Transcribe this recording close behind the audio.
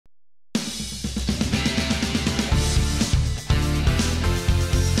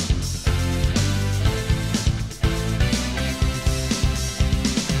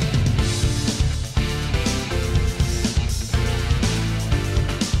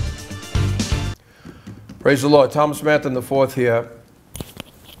Praise the Lord. Thomas Manton the fourth here.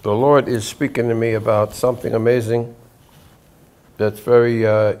 The Lord is speaking to me about something amazing that's very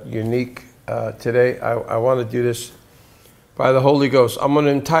unique today. I want to do this by the Holy Ghost. I'm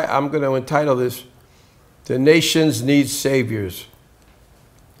going to entitle this, "The Nations Need Saviors."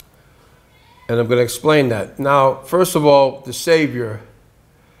 And I'm going to explain that. Now, first of all, the Savior,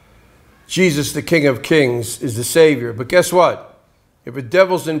 Jesus, the King of Kings, is the Savior. But guess what? If a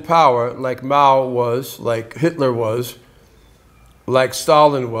devil's in power, like Mao was, like Hitler was, like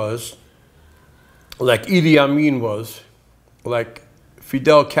Stalin was, like Idi Amin was, like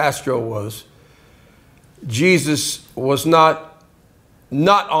Fidel Castro was, Jesus was not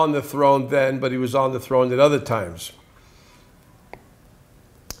on the throne then, but he was on the throne at other times.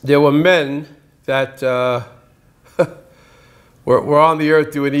 There were men that were on the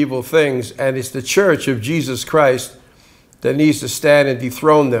earth doing evil things, and it's the church of Jesus Christ that needs to stand and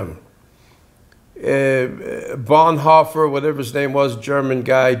dethrone them. Bonhoeffer, whatever his name was, German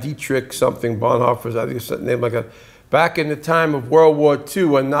guy, Dietrich something, Bonhoeffer, I think it's something name like that. Back in the time of World War II,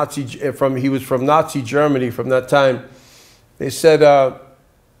 when he was from Nazi Germany from that time, they said,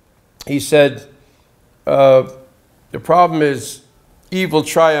 he said, the problem is evil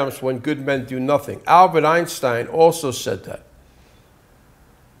triumphs when good men do nothing. Albert Einstein also said that.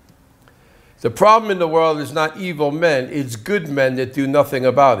 The problem in the world is not evil men, it's good men that do nothing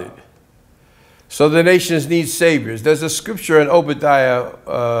about it. So the nations need saviors. There's a scripture in Obadiah.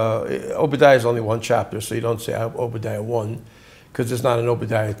 Obadiah is only one chapter, so you don't say Obadiah 1, because there's not an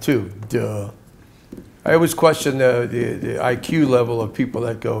Obadiah 2. Duh. I always question the IQ level of people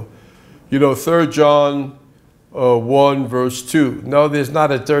that go, you know, 3 John 1 verse 2. No, there's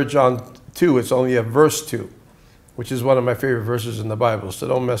not a 3 John 2. It's only a verse 2, which is one of my favorite verses in the Bible, so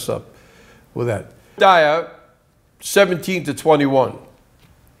don't mess up with that. Obadiah 17 to 21,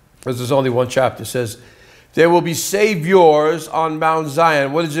 because there's only one chapter, says, there will be saviors on Mount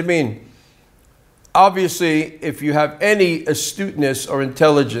Zion. What does it mean? Obviously, if you have any astuteness or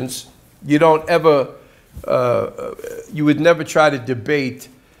intelligence, you don't ever, you would never try to debate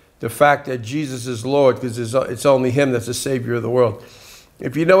the fact that Jesus is Lord, because it's only him that's the Savior of the world.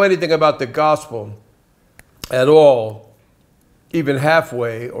 If you know anything about the gospel at all, even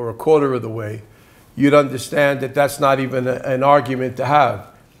halfway or a quarter of the way, you'd understand that that's not even an argument to have.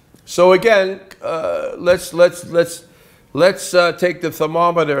 So again, let's take the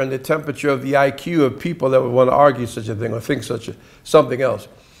thermometer and the temperature of the IQ of people that would want to argue such a thing or think something else.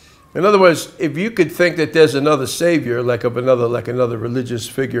 In other words, if you could think that there's another savior, like another religious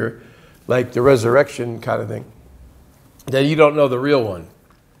figure, like the resurrection kind of thing, then you don't know the real one.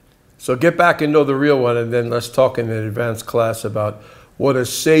 So get back and know the real one, and then let's talk in an advanced class about what a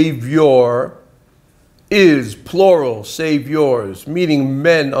savior is, plural, saviors, meaning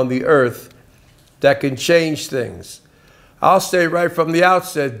men on the earth that can change things. I'll say right from the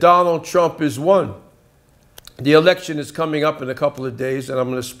outset, Donald Trump is one. The election is coming up in a couple of days, and I'm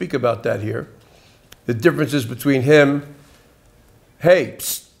going to speak about that here. The differences between him,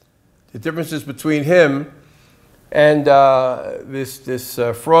 the differences between him and this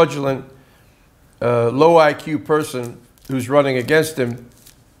fraudulent, low IQ person who's running against him,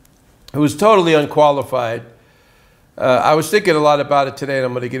 who's totally unqualified. I was thinking a lot about it today, and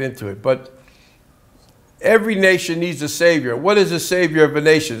I'm going to get into it. But every nation needs a savior. What is a savior of a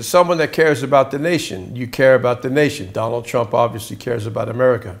nation? Someone that cares about the nation. You care about the nation. Donald Trump obviously cares about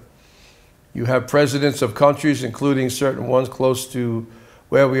America. You have presidents of countries, including certain ones close to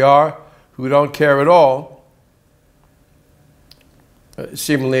where we are, who don't care at all,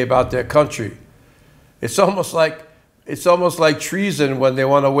 seemingly, about their country. It's almost like treason when they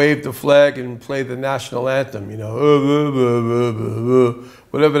want to wave the flag and play the national anthem, you know,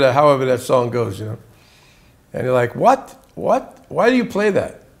 however that song goes, you know. And you're like, what? Why do you play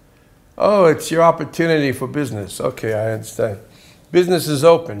that? Oh, it's your opportunity for business. Okay, I understand. Business is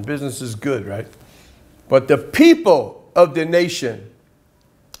open. Business is good, right? But the people of the nation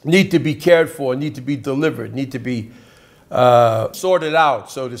need to be cared for, need to be delivered, need to be sorted out,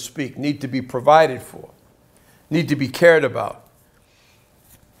 so to speak, need to be provided for, need to be cared about.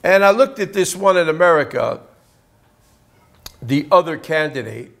 And I looked at this one in America, the other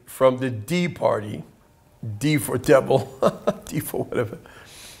candidate from the D party, D for devil, D for whatever,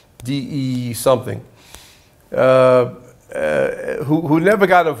 DE something, who never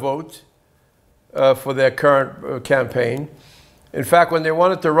got a vote for their current campaign. In fact, when they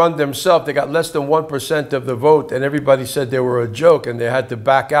wanted to run themselves, they got less than 1% of the vote, and everybody said they were a joke, and they had to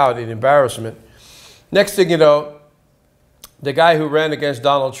back out in embarrassment. Next thing you know, the guy who ran against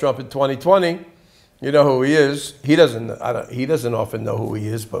Donald Trump in 2020, you know who he is. He doesn't often know who he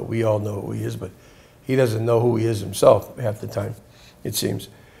is, but we all know who he is. But He doesn't know who he is himself half the time, it seems.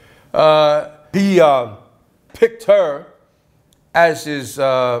 He picked her as his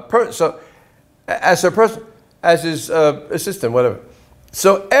as his assistant, whatever.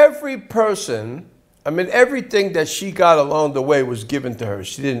 So every person, I mean, everything that she got along the way was given to her.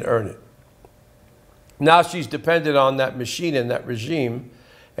 She didn't earn it. Now she's dependent on that machine and that regime.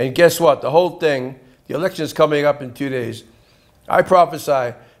 And guess what? The whole thing, the election is coming up in 2 days. I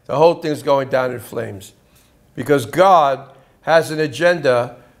prophesy the whole thing's going down in flames. Because God has an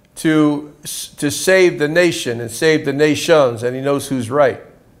agenda to save the nation and save the nations, and he knows who's right.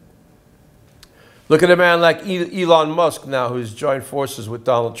 Look at a man like Elon Musk now, who's joined forces with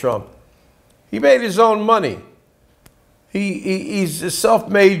Donald Trump. He made his own money. He's a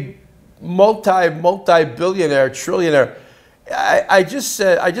self-made multi-billionaire, trillionaire. I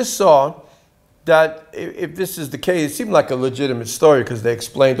just saw that if this is the case, it seemed like a legitimate story because they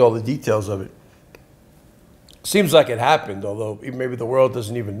explained all the details of it. Seems like it happened, although maybe the world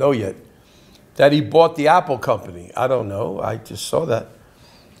doesn't even know yet, that he bought the Apple company. I don't know. I just saw that.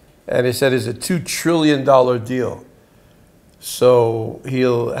 And they said it's a $2 trillion deal. So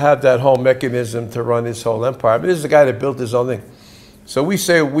he'll have that whole mechanism to run his whole empire. But this is the guy that built his own thing. So we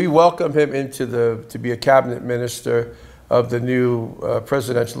say we welcome him into to be a cabinet minister of the new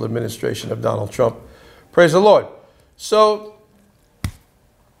presidential administration of Donald Trump. Praise the Lord. So,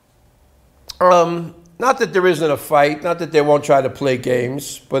 not that there isn't a fight, not that they won't try to play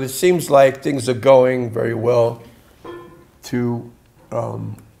games, but it seems like things are going very well to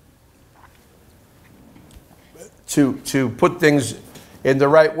put things in the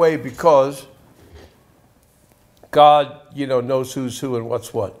right way, because God, you know, knows who's who and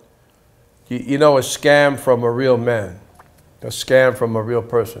what's what. You know a scam from a real man, a scam from a real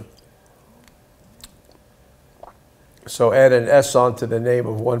person. So add an S onto the name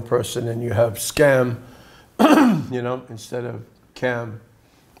of one person and you have scam, you know, instead of cam.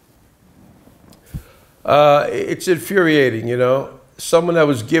 It's infuriating, you know. Someone that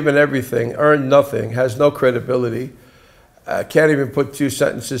was given everything, earned nothing, has no credibility, can't even put a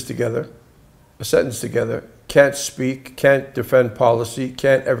sentence together, can't speak, can't defend policy,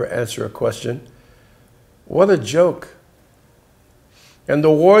 can't ever answer a question. What a joke. And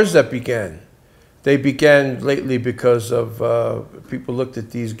the wars that began, they began lately because of people looked at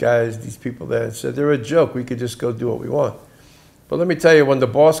these guys, these people there, and said, they're a joke. We could just go do what we want. But let me tell you, when the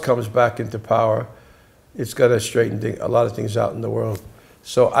boss comes back into power, it's going to straighten a lot of things out in the world.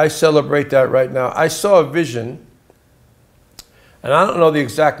 So I celebrate that right now. I saw a vision, and I don't know the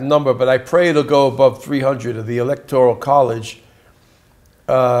exact number, but I pray it'll go above 300 of the Electoral College.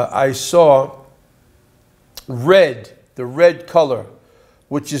 I saw red, the red color,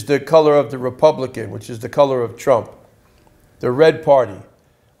 which is the color of the Republican, which is the color of Trump, the red party.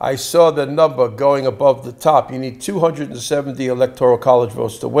 I saw the number going above the top. You need 270 Electoral College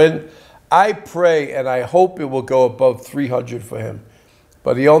votes to win. I pray and I hope it will go above 300 for him.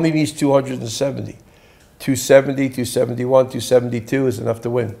 But he only needs 270. 270, 271, 272 is enough to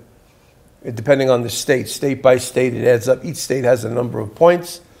win. Depending on the state. State by state, it adds up. Each state has a number of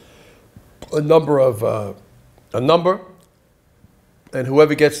points, a number. And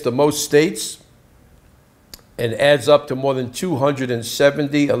whoever gets the most states and adds up to more than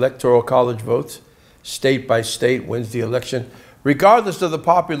 270 Electoral College votes, state by state, wins the election, regardless of the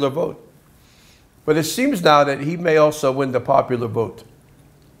popular vote. But it seems now that he may also win the popular vote.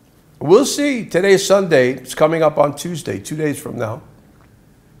 We'll see. Today's Sunday. It's coming up on Tuesday, 2 days from now.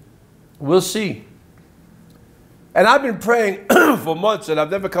 We'll see. And I've been praying for months, and I've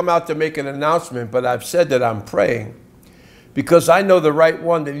never come out to make an announcement, but I've said that I'm praying because I know the right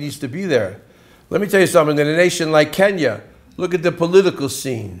one that needs to be there. Let me tell you something. In a nation like Kenya, look at the political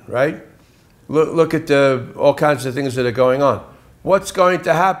scene, right? Look at all kinds of things that are going on. What's going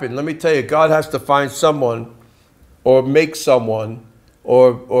to happen? Let me tell you, God has to find someone or make someone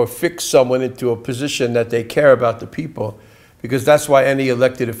or fix someone into a position that they care about the people, because that's why any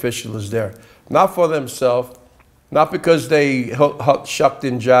elected official is there. Not for themselves, not because they shucked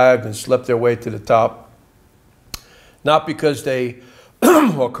and jived and slept their way to the top, not because they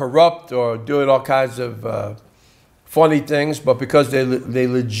are corrupt or doing all kinds of funny things, but because they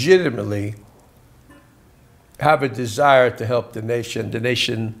legitimately have a desire to help the nation. The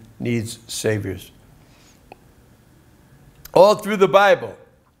nation needs saviors. All through the Bible.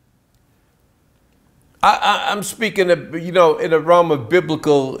 I'm speaking of, you know, in a realm of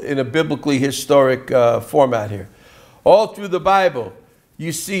biblical, in a biblically historic format here. All through the Bible,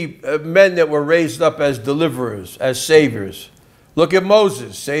 you see men that were raised up as deliverers, as saviors. Look at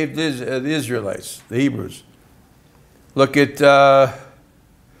Moses, saved the Israelites, the Hebrews. Look at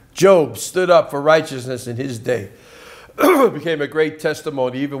Job stood up for righteousness in his day. It became a great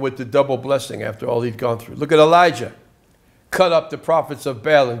testimony, even with the double blessing after all he'd gone through. Look at Elijah. Cut up the prophets of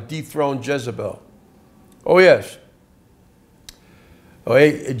Baal and dethroned Jezebel. Oh, yes. Oh,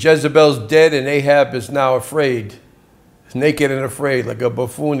 Jezebel's dead and Ahab is now afraid. Naked and afraid, like a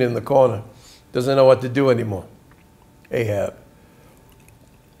buffoon in the corner. Doesn't know what to do anymore. Ahab.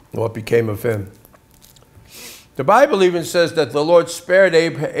 What became of him? The Bible even says that the Lord spared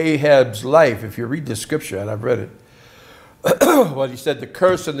Ahab's life. If you read the scripture, and I've read it, well, he said the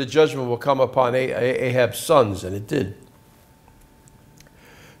curse and the judgment will come upon Ahab's sons, and it did.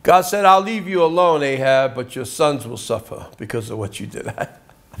 God said, I'll leave you alone, Ahab, but your sons will suffer because of what you did. I'll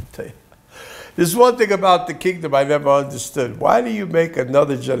tell you. There's one thing about the kingdom I never understood. Why do you make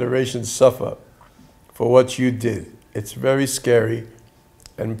another generation suffer for what you did? It's very scary.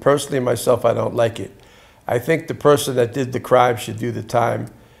 And personally, myself, I don't like it. I think the person that did the crime should do the time.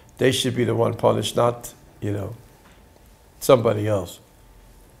 They should be the one punished, not, somebody else.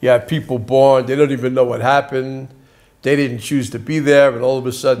 You have people born, they don't even know what happened. They didn't choose to be there, and all of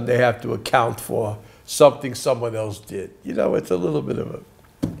a sudden they have to account for something someone else did. It's a little bit of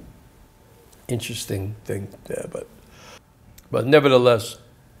an interesting thing there, but nevertheless,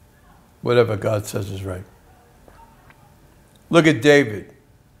 whatever God says is right. Look at David.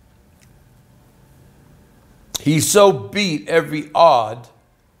 He so beat every odd.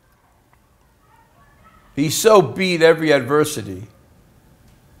 He so beat every adversity.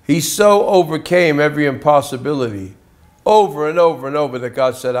 He so overcame every impossibility over and over and over that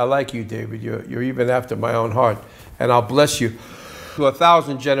God said, I like you, David. You're even after my own heart, and I'll bless you to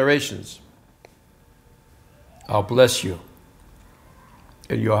 1,000 generations. I'll bless you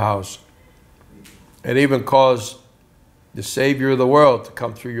in your house. And even cause the Savior of the world to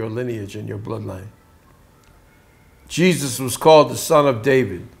come through your lineage and your bloodline. Jesus was called the Son of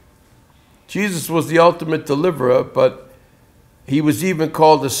David. Jesus was the ultimate deliverer, but he was even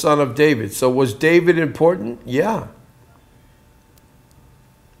called the Son of David. So was David important? Yeah.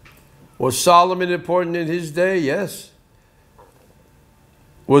 Was Solomon important in his day? Yes.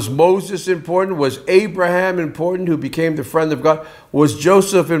 Was Moses important? Was Abraham important, who became the friend of God? Was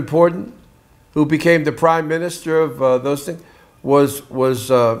Joseph important, who became the prime minister of those things? Was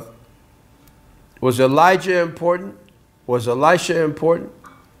Elijah important? Was Elisha important?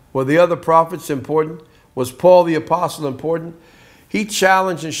 Were the other prophets important? Was Paul the apostle important? He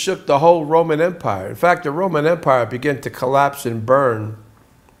challenged and shook the whole Roman Empire. In fact, the Roman Empire began to collapse and burn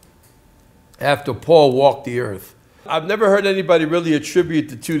after Paul walked the earth. I've never heard anybody really attribute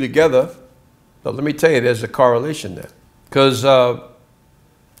the two together, but let me tell you, there's a correlation there. Because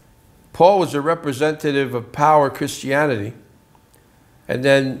Paul was a representative of power Christianity, and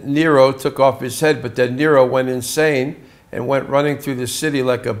then Nero took off his head, but then Nero went insane and went running through the city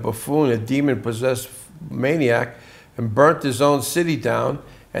like a buffoon, a demon-possessed maniac, and burnt his own city down.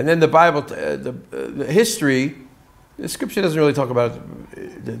 And then the Bible, the history, the scripture doesn't really talk about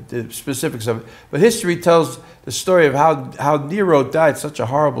the specifics of it, but history tells the story of how Nero died such a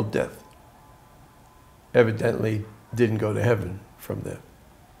horrible death. Evidently didn't go to heaven from there.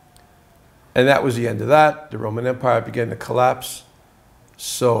 And that was the end of that. The Roman Empire began to collapse.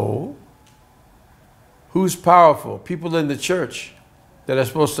 So, who's powerful? People in the church that are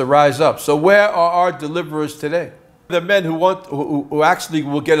supposed to rise up. So where are our deliverers today? The men who actually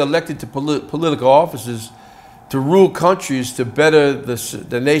will get elected to political offices to rule countries to better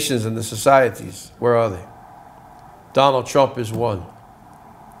the nations and the societies. Where are they? Donald Trump is one.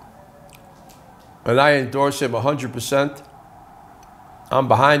 And I endorse him 100%. I'm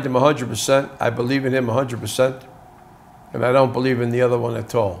behind him 100%. I believe in him 100%. And I don't believe in the other one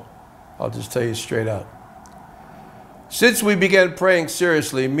at all. I'll just tell you straight out. Since we began praying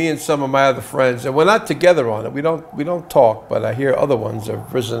seriously, me and some of my other friends, and we're not together on it. We don't talk, but I hear other ones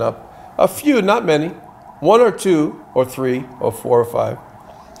have risen up. A few, not many. 1 or 2 or 3 or 4 or 5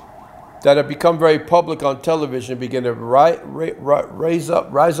 that have become very public on television, begin to rise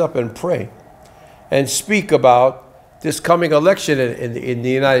up and pray and speak about this coming election in the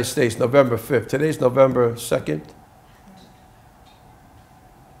United States, November 5th. Today's November 2nd,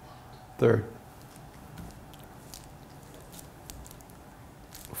 3rd.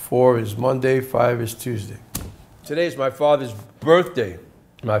 4 is Monday, 5 is Tuesday. Today is my father's birthday.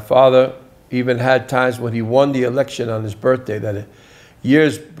 My father even had times when he won the election on his birthday, that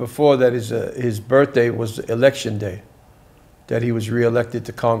years before that his birthday was election day, that he was reelected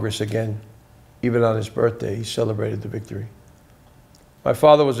to Congress again. Even on his birthday, he celebrated the victory. My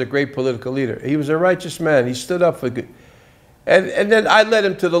father was a great political leader. He was a righteous man. He stood up for good. And then I led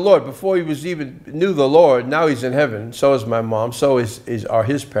him to the Lord before he was even knew the Lord. Now he's in heaven. So is my mom. So are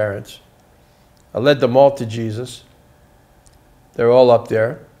his parents. I led them all to Jesus. They're all up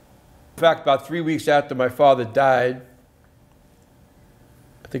there. In fact, about 3 weeks after my father died,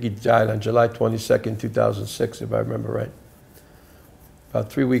 I think he died on July 22nd, 2006, if I remember right.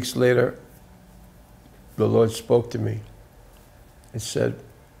 About 3 weeks later, the Lord spoke to me and said,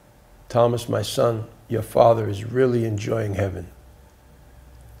 Thomas, my son, your father is really enjoying heaven.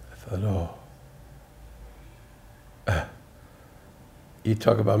 I thought, oh. You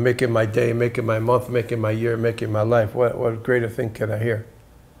talk about making my day, making my month, making my year, making my life. What greater thing can I hear?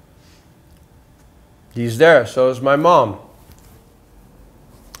 He's there, so is my mom.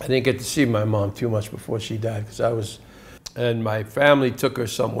 I didn't get to see my mom too much before she died because and my family took her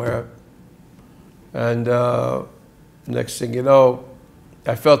somewhere. And next thing you know,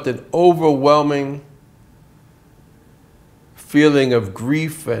 I felt an overwhelming feeling of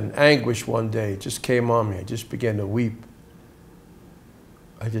grief and anguish one day. It just came on me. I just began to weep.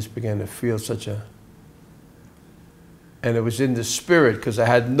 I just began to feel and it was in the spirit because I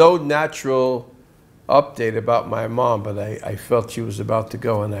had no natural update about my mom, but I felt she was about to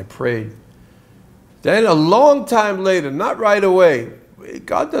go and I prayed. Then a long time later, not right away,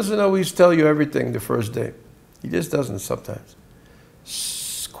 God doesn't always tell you everything the first day. He just doesn't sometimes.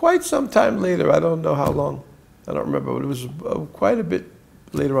 Quite some time later, I don't know how long, I don't remember, but it was quite a bit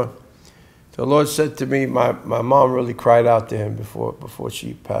later on. The Lord said to me, my mom really cried out to him before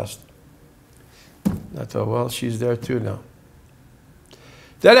she passed. And I thought, well, she's there too now.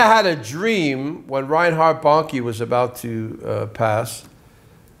 Then I had a dream when Reinhard Bonnke was about to pass.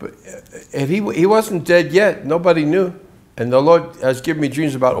 And he wasn't dead yet. Nobody knew. And the Lord has given me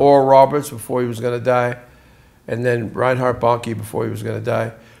dreams about Oral Roberts before he was going to die. And then Reinhard Bonnke before he was going to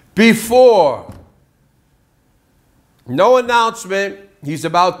die. Before. No announcement. He's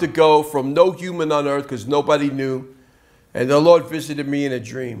about to go from no human on earth because nobody knew. And the Lord visited me in a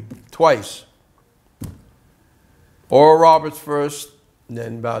dream twice. Oral Roberts first. And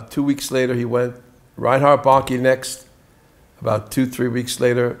then about 2 weeks later he went. Reinhard Bonnke next. About 2-3 weeks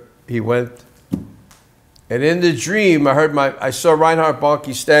later he went. And in the dream I saw Reinhard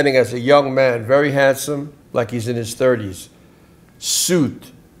Bonnke standing as a young man, very handsome, like he's in his 30s.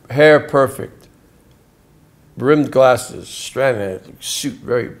 Suit, hair perfect. Rimmed glasses, stranded suit,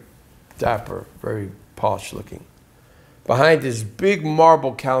 very dapper, very posh looking. Behind this big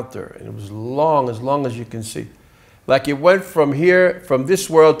marble counter, and it was long as you can see. Like it went from here, from this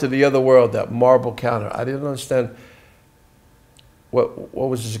world to the other world, that marble counter. I didn't understand what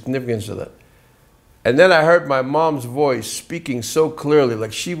was the significance of that. And then I heard my mom's voice speaking so clearly,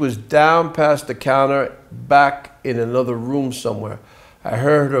 like she was down past the counter, back in another room somewhere. I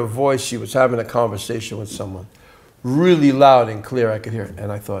heard her voice. She was having a conversation with someone. Really loud and clear, I could hear it.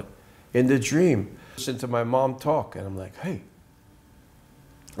 And I thought, in the dream, I listened to my mom talk. And I'm like, hey.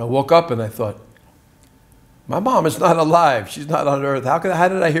 I woke up and I thought, my mom is not alive. She's not on earth. How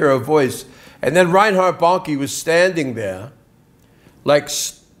did I hear her voice? And then Reinhard Bonnke was standing there, like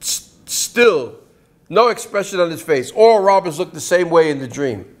still, no expression on his face. Oral Roberts looked the same way in the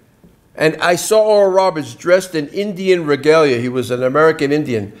dream. And I saw Oral Roberts dressed in Indian regalia. He was an American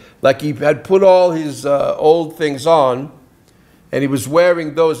Indian. Like he had put all his old things on, and he was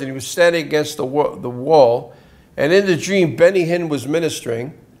wearing those, and he was standing against the wall. And in the dream, Benny Hinn was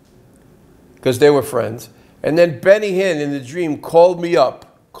ministering, because they were friends. And then Benny Hinn, in the dream, called me out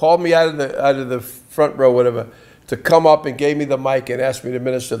of the front row, whatever, to come up and gave me the mic and asked me to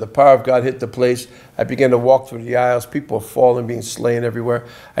minister. The power of God hit the place. I began to walk through the aisles. People were falling, being slain everywhere.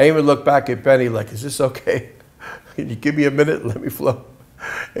 I even looked back at Benny like, is this okay? Can you give me a minute and let me flow?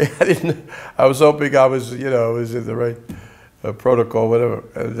 I was hoping I was, was in the right protocol, whatever.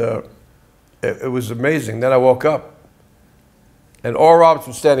 And it was amazing. Then I woke up. And Oral Roberts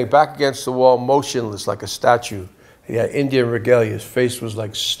was standing back against the wall, motionless like a statue. He had Indian regalia. His face was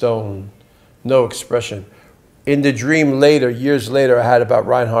like stone, no expression. In the dream later, years later, I had about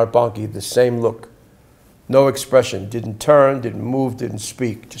Reinhard Bonnke, the same look. No expression, didn't turn, didn't move, didn't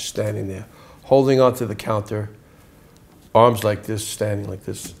speak, just standing there, holding onto the counter, arms like this, standing like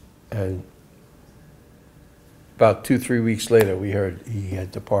this. And about 2-3 weeks later, we heard he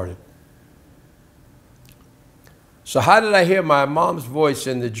had departed. So how did I hear my mom's voice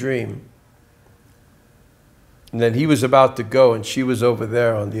in the dream? And then he was about to go and she was over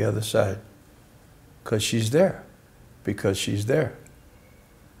there on the other side. Because she's there. Because she's there.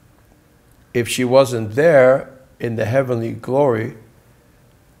 If she wasn't there in the heavenly glory,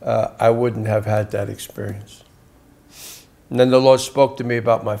 I wouldn't have had that experience. And then the Lord spoke to me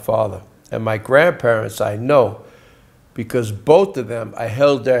about my father. And my grandparents, I know, because both of them, I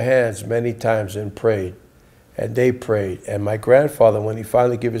held their hands many times and prayed. And they prayed. And my grandfather, when he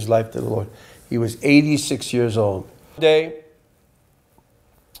finally gave his life to the Lord, he was 86 years old. One day,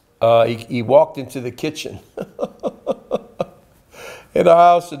 he walked into the kitchen in a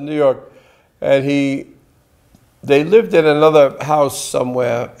house in New York. And they lived in another house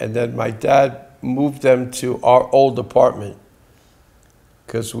somewhere. And then my dad moved them to our old apartment.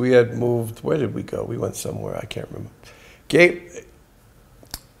 Because we had moved, where did we go? We went somewhere, I can't remember.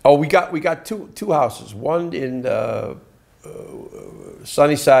 We got two houses, one in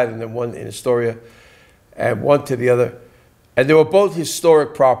Sunnyside and then one in Astoria, and one to the other. And they were both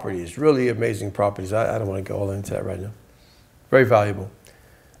historic properties, really amazing properties. I don't want to go all into that right now. Very valuable.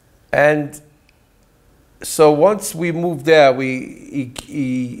 And so once we moved there, he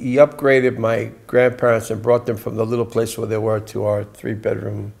upgraded my grandparents and brought them from the little place where they were to our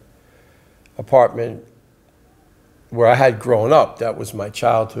 3-bedroom apartment where I had grown up. That was my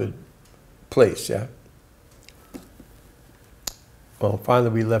childhood place, yeah. Well, finally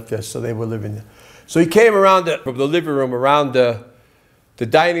we left there, so they were living there. So he came around from the living room, around the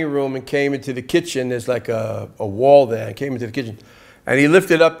dining room, and came into the kitchen. There's like a wall there, and came into the kitchen. And he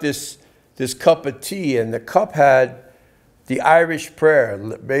lifted up this cup of tea, and the cup had the Irish prayer.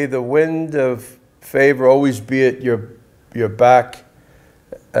 May the wind of favor always be at your back.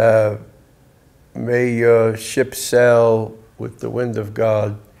 May your ship sail with the wind of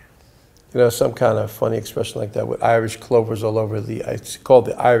God. You know, some kind of funny expression like that with Irish clovers all over it's called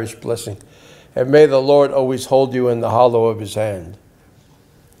the Irish blessing. And may the Lord always hold you in the hollow of his hand.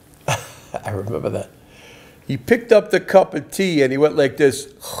 I remember that. He picked up the cup of tea and he went like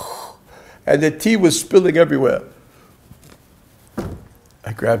this. And the tea was spilling everywhere.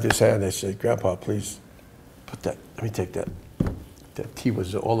 I grabbed his hand. I said, Grandpa, please put that, let me take that. That tea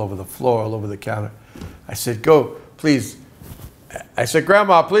was all over the floor, all over the counter. I said, go, please. I said,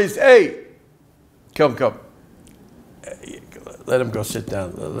 Grandma, please, hey, come. Let him go sit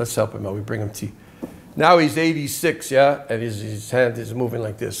down. Let's help him out. We bring him tea. Now he's 86, yeah? And his hand is moving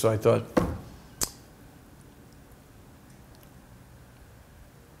like this. So I thought,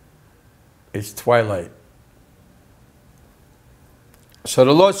 it's twilight. So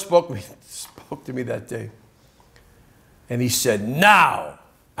the Lord spoke to me that day. And he said, now.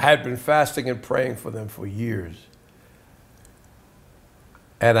 I had been fasting and praying for them for years.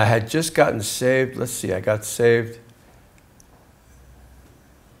 And I had just gotten saved. Let's see, I got saved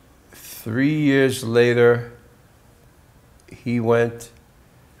 3 years later. He went.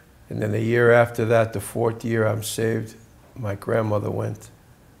 And then a year after that, the 4th year I'm saved, my grandmother went.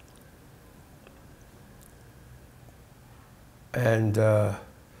 And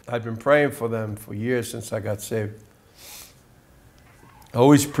I'd been praying for them for years since I got saved.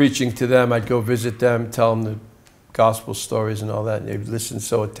 Always preaching to them. I'd go visit them, tell them the gospel stories and all that. And they'd listen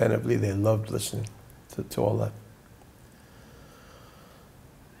so attentively. They loved listening to all that.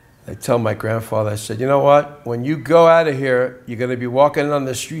 I tell my grandfather, I said, you know what? When you go out of here, you're going to be walking on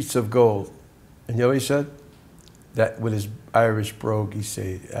the streets of gold. And you know what he said? That with his Irish brogue, he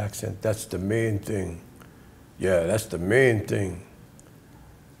said, accent, that's the main thing. Yeah, that's the main thing.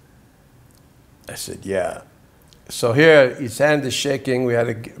 I said, yeah. So here, his hand is shaking. We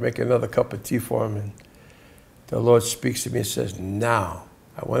had to make another cup of tea for him. And the Lord speaks to me and says, now.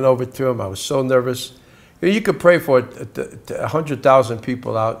 I went over to him. I was so nervous. You know, you could pray for 100,000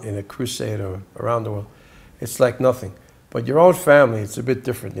 people out in a crusade or around the world. It's like nothing. But your own family, it's a bit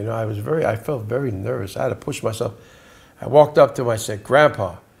different. You know, I felt very nervous. I had to push myself. I walked up to him. I said,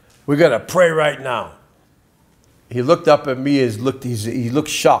 Grandpa, we're going to pray right now. He looked up at me. He looked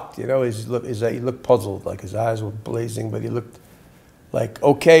shocked. You know, he looked puzzled. Like his eyes were blazing, but he looked like,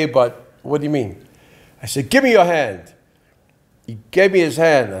 okay, but what do you mean? I said, give me your hand. He gave me his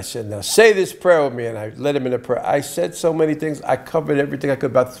hand. I said, now say this prayer with me. And I led him in a prayer. I said so many things. I covered everything I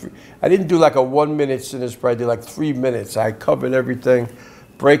could. I didn't do like a 1 minute sinner's prayer. I did like 3 minutes. I covered everything.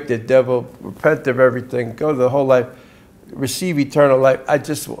 Break the devil. Repent of everything. Go to the whole life. Receive eternal life.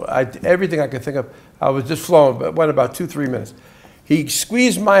 Everything I could think of. I was just flowing, but it went about 2-3 minutes. He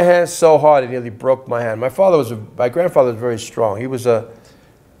squeezed my hand so hard it nearly broke my hand. My grandfather was very strong. He was a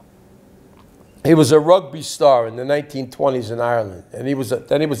rugby star in the 1920s in Ireland, and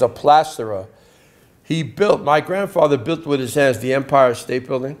then he was a plasterer. My grandfather built with his hands the Empire State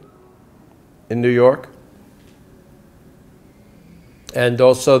Building in New York, and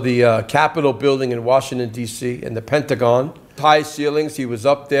also the Capitol Building in Washington, D.C., and the Pentagon. High ceilings. He was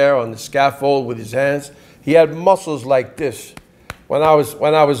up there on the scaffold with his hands. He had muscles like this. When I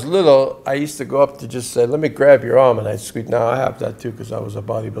was little, I used to go up to just say, let me grab your arm, and I'd squeeze. Now I have that too because I was a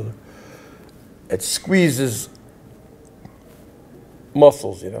bodybuilder. It squeezes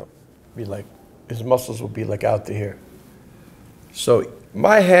muscles, you know. Be like, his muscles would be like out to here. So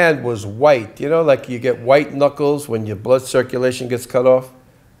my hand was white, you know, like you get white knuckles when your blood circulation gets cut off.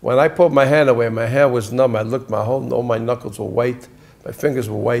 When I pulled my hand away, my hand was numb. I looked, all my knuckles were white. My fingers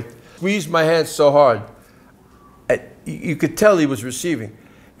were white. Squeezed my hand so hard, you could tell he was receiving.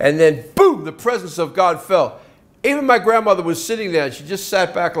 And then, boom, the presence of God fell. Even my grandmother was sitting there, and she just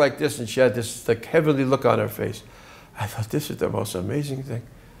sat back like this, and she had this like heavenly look on her face. I thought, this is the most amazing thing.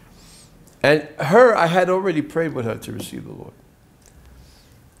 And her, I had already prayed with her to receive the Lord.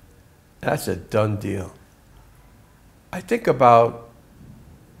 That's a done deal. I think about,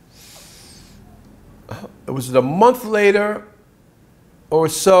 it was a month later or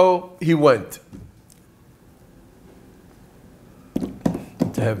so, he went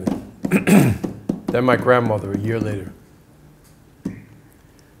to heaven. Then my grandmother, a year later.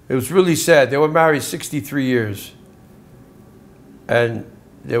 It was really sad. They were married 63 years. And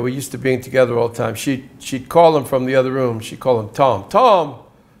they were used to being together all the time. She'd call him from the other room. She'd call him Tom. Tom!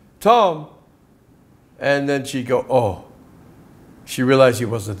 Tom! And then she'd go, oh. She realized he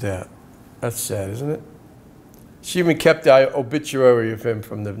wasn't there. That's sad, isn't it? She even kept the obituary of him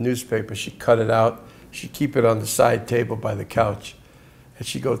from the newspaper. She'd cut it out. She'd keep it on the side table by the couch. And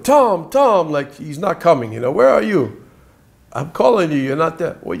she'd go, Tom, Tom, like he's not coming, you know, where are you? I'm calling you, you're not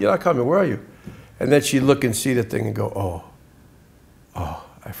there. Well, you're not coming, where are you? And then she'd look and see the thing and go, oh,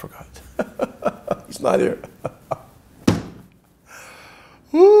 I forgot. He's not here.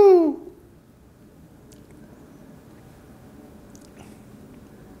 Woo!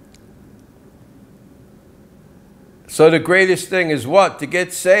 So the greatest thing is what? To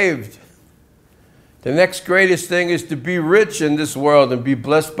get saved. The next greatest thing is to be rich in this world and be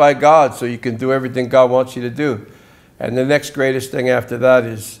blessed by God so you can do everything God wants you to do. And the next greatest thing after that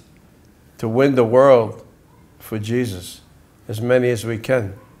is to win the world for Jesus, as many as we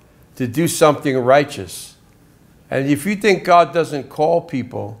can, to do something righteous. And if you think God doesn't call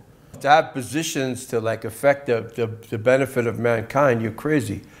people to have positions to like affect the benefit of mankind, you're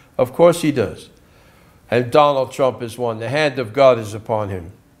crazy. Of course he does. And Donald Trump is one. The hand of God is upon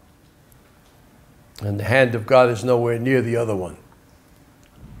him. And the hand of God is nowhere near the other one.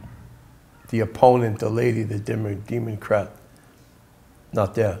 The opponent, the lady, the Democrat.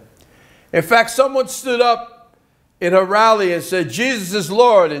 Not there. In fact, someone stood up in a rally and said, Jesus is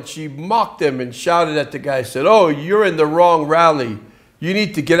Lord. And she mocked him and shouted at the guy, said, oh, you're in the wrong rally. You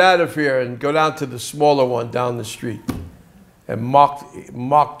need to get out of here and go down to the smaller one down the street. And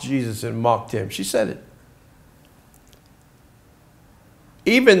mocked Jesus and mocked him. She said it.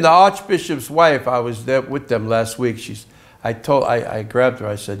 Even the Archbishop's wife, I was there with them last week. I grabbed her.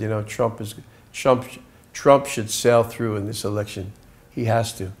 I said, you know, Trump should sail through in this election. He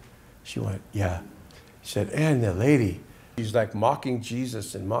has to. She went, yeah. She said, and the lady, she's like mocking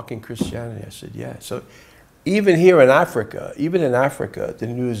Jesus and mocking Christianity. I said, yeah. So even here in Africa, the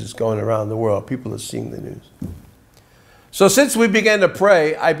news is going around the world. People are seeing the news. So since we began to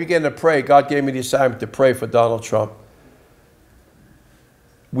pray, I began to pray. God gave me the assignment to pray for Donald Trump.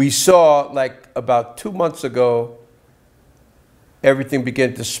 We saw, like about 2 months ago, everything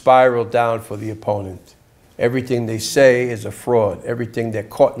began to spiral down for the opponent. Everything they say is a fraud. Everything they're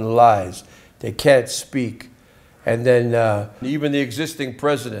caught in lies. They can't speak. And then even the existing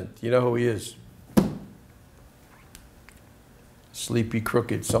president, you know who he is? Sleepy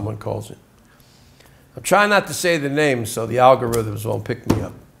Crooked, someone calls it. I'm trying not to say the name so the algorithms won't pick me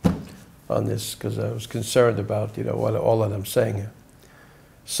up on this because I was concerned about, you know, what all that I'm saying here.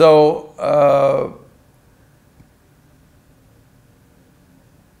 So,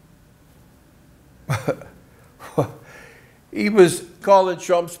 he was calling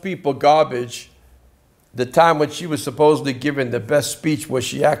Trump's people garbage the time when she was supposedly giving the best speech where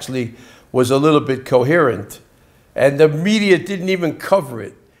she actually was a little bit coherent. And the media didn't even cover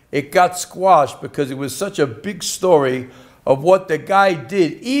it. It got squashed because it was such a big story of what the guy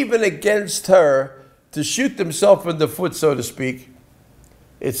did, even against her, to shoot himself in the foot, so to speak.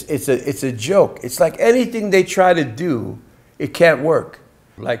 It's a joke. It's like anything they try to do, it can't work.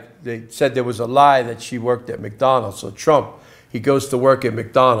 Like they said there was a lie that she worked at McDonald's. So Trump, he goes to work at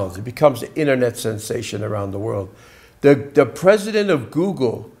McDonald's. It becomes an internet sensation around the world. The president of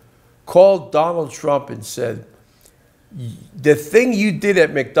Google called Donald Trump and said, the thing you did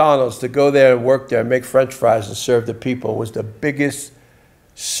at McDonald's to go there and work there and make French fries and serve the people was the biggest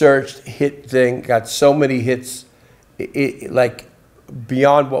searched hit thing. Got so many hits, like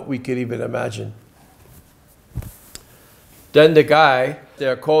beyond what we could even imagine. Then the guy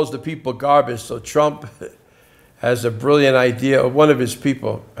there calls the people garbage. So Trump has a brilliant idea, or one of his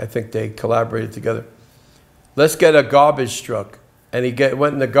people, I think they collaborated together. Let's get a garbage truck And he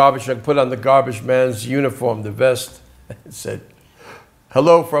went in the garbage truck, put on the garbage man's uniform, the vest, and said,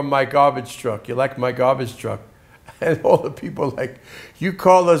 "Hello from my garbage truck. You like my garbage truck?" And all the people like, "You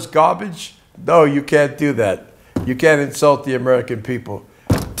call us garbage? No, you can't do that. You can't insult the American people."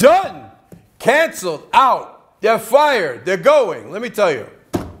 Done. Canceled. Out. They're fired. They're going. Let me tell you.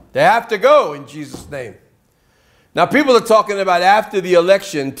 They have to go in Jesus' name. Now, people are talking about after the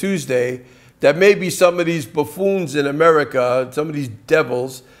election Tuesday that maybe some of these buffoons in America, some of these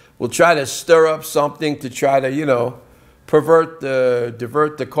devils, will try to stir up something to try to, you know, divert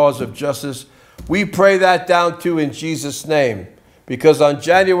the cause of justice. We pray that down too in Jesus' name. Because on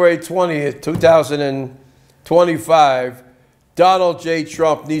January 20th, 2025, Donald J.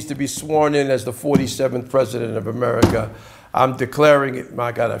 Trump needs to be sworn in as the 47th president of America. I'm declaring it.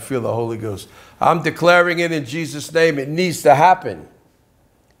 My God, I feel the Holy Ghost. I'm declaring it in Jesus' name. It needs to happen.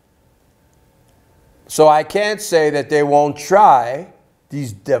 So I can't say that they won't try,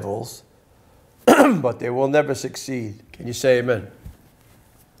 these devils, but they will never succeed. Can you say amen?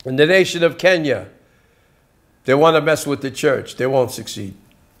 In the nation of Kenya, they want to mess with the church. They won't succeed.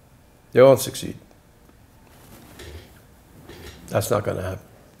 They won't succeed. That's not going to happen.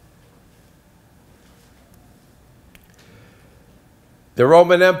 The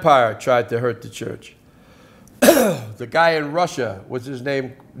Roman Empire tried to hurt the church. The guy in Russia, what's his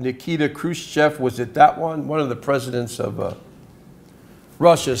name? Nikita Khrushchev, was it that one? One of the presidents of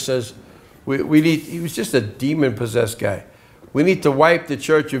Russia says, he was just a demon-possessed guy. We need to wipe the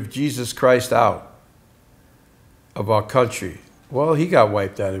Church of Jesus Christ out of our country. Well, he got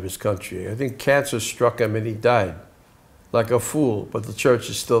wiped out of his country. I think cancer struck him and he died like a fool, but the church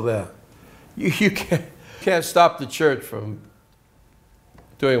is still there. You can't stop the church from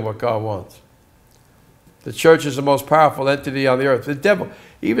doing what God wants. The church is the most powerful entity on the earth. The devil,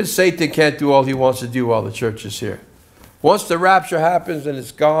 even Satan can't do all he wants to do while the church is here. Once the rapture happens and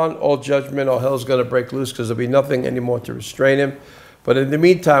it's gone, all judgment, all hell's going to break loose because there'll be nothing anymore to restrain him. But in the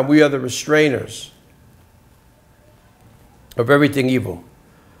meantime, we are the restrainers of everything evil.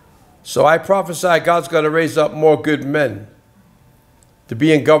 So I prophesy God's going to raise up more good men to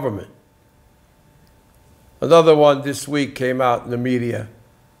be in government. Another one this week came out in the media,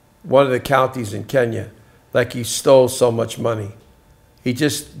 one of the counties in Kenya, like he stole so much money. They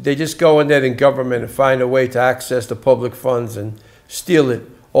just go in there in government and find a way to access the public funds and steal it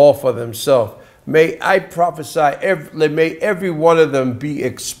all for themselves. May I prophesy, may every one of them be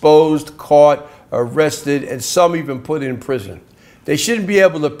exposed, caught, arrested, and some even put in prison. They shouldn't be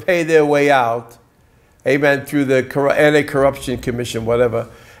able to pay their way out, amen, through the Anti-Corruption Commission, whatever,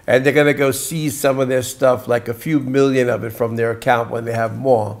 and they're going to go seize some of their stuff, like a few million of it from their account when they have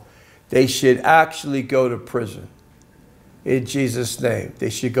more. They should actually go to prison. In Jesus' name. They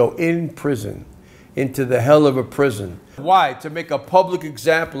should go in prison, into the hell of a prison. Why? To make a public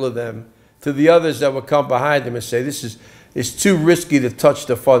example of them to the others that will come behind them and say, it's too risky to touch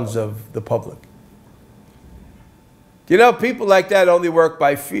the funds of the public. You know, people like that only work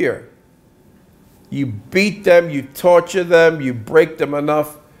by fear. You beat them, you torture them, you break them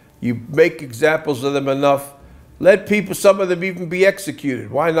enough, you make examples of them enough. Let people, some of them even be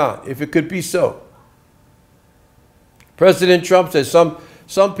executed. Why not? If it could be so. President Trump says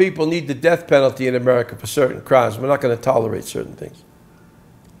some people need the death penalty in America for certain crimes. We're not going to tolerate certain things.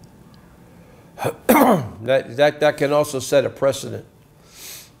 that can also set a precedent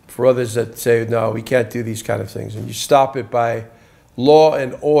for others that say, no, we can't do these kind of things. And you stop it by law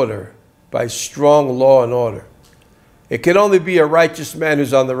and order, by strong law and order. It can only be a righteous man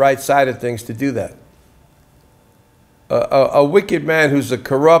who's on the right side of things to do that. A wicked man who's a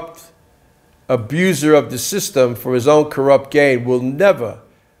corrupt abuser of the system for his own corrupt gain will never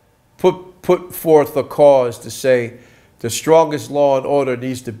put forth a cause to say the strongest law and order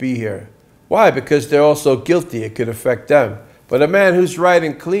needs to be here. Why? Because they're also guilty. It could affect them. But a man who's right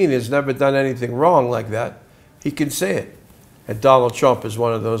and clean has never done anything wrong like that. He can say it. And Donald Trump is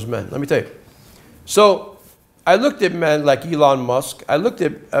one of those men. Let me tell you. So I looked at men like Elon Musk. I looked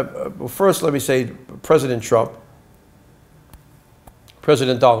at, well, first let me say President Trump.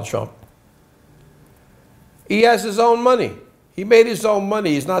 President Donald Trump. He has his own money. He made his own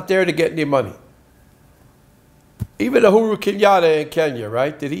money. He's not there to get any money. Even Uhuru Kenyatta in Kenya,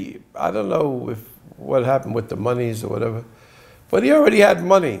 right? I don't know what happened with the monies or whatever. But he already had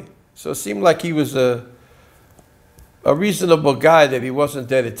money. So it seemed like he was a reasonable guy, that he wasn't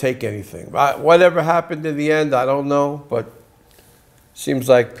there to take anything. Whatever happened in the end, I don't know. But it seems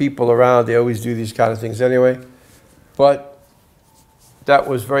like people around, they always do these kind of things anyway. But that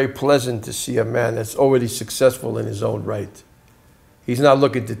was very pleasant to see a man that's already successful in his own right. He's not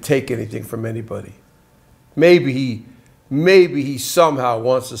looking to take anything from anybody. Maybe maybe he somehow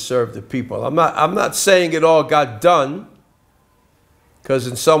wants to serve the people. I'm not saying it all got done, because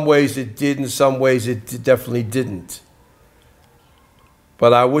in some ways it did, in some ways it definitely didn't.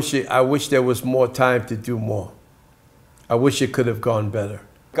 But I wish there was more time to do more. I wish it could have gone better.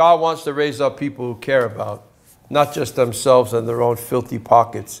 God wants to raise up people who care about not just themselves and their own filthy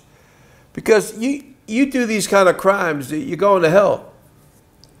pockets. Because you do these kind of crimes, you're going to hell.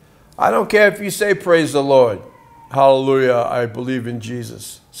 I don't care if you say, praise the Lord. Hallelujah, I believe in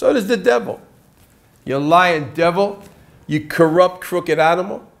Jesus. So does the devil. You lying devil. You corrupt, crooked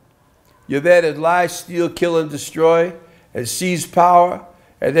animal. You're there to lie, steal, kill, and destroy, and seize power.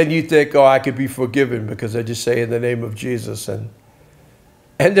 And then you think, oh, I could be forgiven because I just say in the name of Jesus. And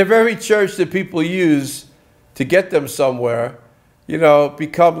the very church that people use to get them somewhere, you know,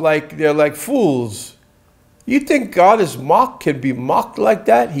 become like, they're like fools. You think God is mocked, can be mocked like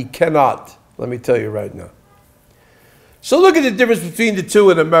that? He cannot. Let me tell you right now. So look at the difference between the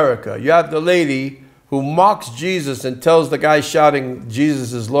two in America. You have the lady who mocks Jesus and tells the guy shouting,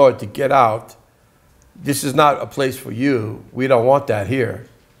 Jesus is Lord, to get out. This is not a place for you. We don't want that here.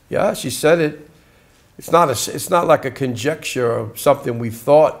 Yeah, she said it. It's not like a conjecture of something we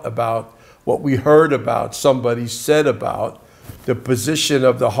thought about, what we heard about, somebody said about the position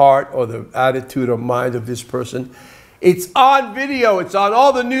of the heart or the attitude or mind of this person. It's on video. It's on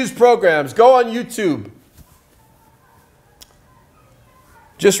all the news programs. Go on YouTube.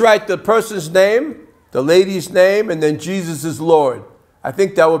 Just write the person's name, the lady's name, and then Jesus is Lord. I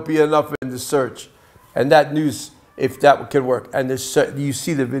think that would be enough in the search. And that news, if that can work. And you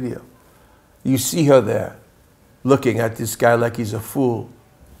see the video. You see her there looking at this guy like he's a fool.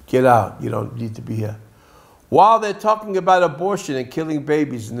 Get out. You don't need to be here. While they're talking about abortion and killing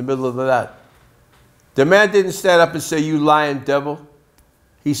babies in the middle of that, the man didn't stand up and say, you lying devil.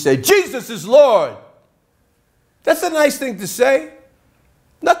 He said, Jesus is Lord. That's a nice thing to say.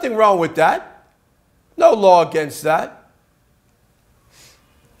 Nothing wrong with that. No law against that.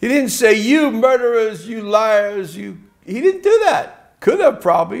 He didn't say, you murderers, you liars, you... He didn't do that. Could have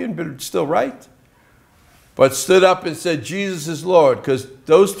probably, and been still right. But stood up and said, Jesus is Lord, because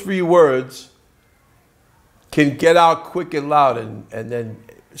those three words can get out quick and loud, and then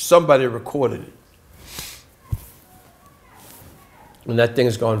somebody recorded it. And that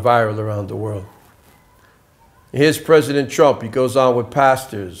thing's gone viral around the world. Here's President Trump. He goes on with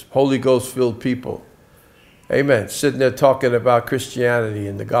pastors, Holy Ghost-filled people. Amen. Sitting there talking about Christianity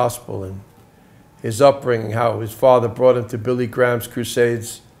and the gospel and his upbringing, how his father brought him to Billy Graham's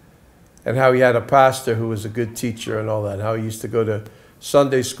crusades, and how he had a pastor who was a good teacher and all that, how he used to go to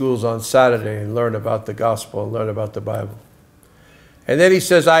Sunday schools on Saturday and learn about the gospel and learn about the Bible. And then he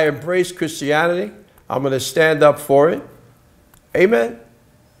says, I embrace Christianity. I'm going to stand up for it. Amen.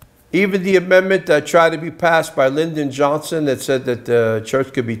 Even the amendment that tried to be passed by Lyndon Johnson that said that the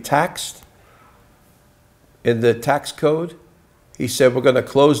church could be taxed in the tax code, he said, we're going to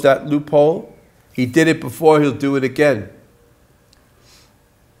close that loophole. He did it before, he'll do it again.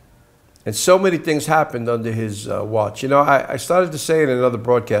 And so many things happened under his watch. You know, I started to say in another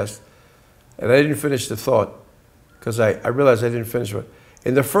broadcast, and I didn't finish the thought, because I realized I didn't finish it.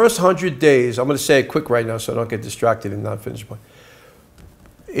 In the first 100 days, I'm going to say it quick right now so I don't get distracted and not finish it.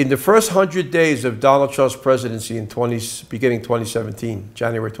 In the first 100 days of Donald Trump's presidency in beginning 2017,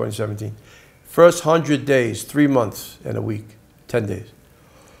 January 2017, first 100 days, 3 months and a week, 10 days.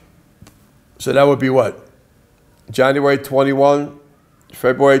 So that would be what? January 21,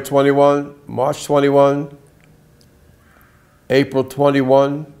 February 21, March 21, April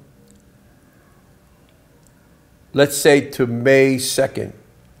 21, let's say to May 2nd,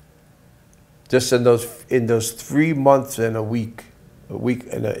 just in those 3 months and a week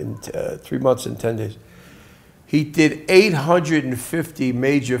and 3 months and 10 days. He did 850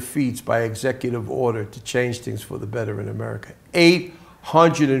 major feats by executive order to change things for the better in America.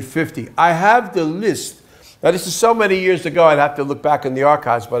 850. I have the list. Now, this is so many years ago, I'd have to look back in the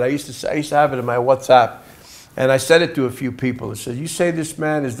archives, but I used to have it in my WhatsApp, and I sent it to a few people. I said, you say this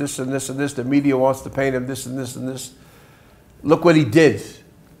man is this and this and this, the media wants to paint him this and this and this. Look what he did.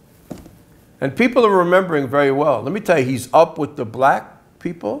 And people are remembering very well. Let me tell you, he's up with the black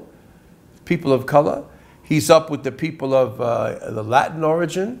people, people of color. He's up with the people of the Latin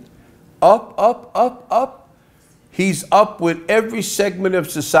origin. Up, up, up, up. He's up with every segment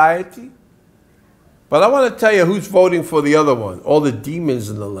of society. But I want to tell you who's voting for the other one. All the demons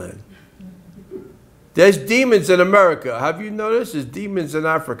in the land. There's demons in America. Have you noticed? There's demons in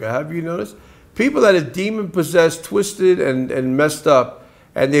Africa. Have you noticed? People that are demon-possessed, twisted, and messed up,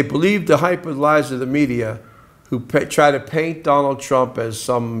 and they believe the hype and lies of the media who try to paint Donald Trump as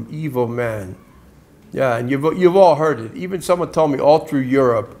some evil man. Yeah, and you've all heard it. Even someone told me all through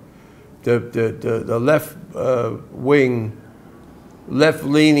Europe, the left wing,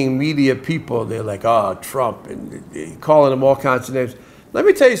 left-leaning media people, they're like, oh, Trump, and they're calling him all kinds of names. Let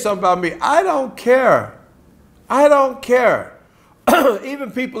me tell you something about me. I don't care. I don't care.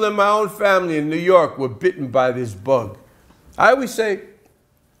 Even people in my own family in New York were bitten by this bug. I always say,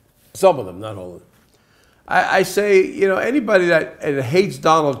 some of them, not all of them. I say, you know, anybody that hates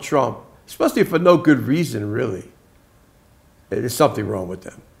Donald Trump, especially for no good reason, really, there's something wrong with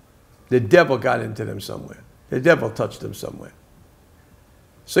them. The devil got into them somewhere. The devil touched them somewhere.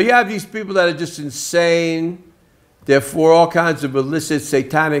 So you have these people that are just insane. They're for all kinds of illicit,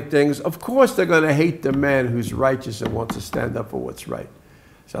 satanic things. Of course they're going to hate the man who's righteous and wants to stand up for what's right.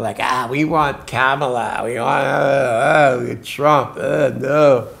 So like, we want Kamala. We want Trump.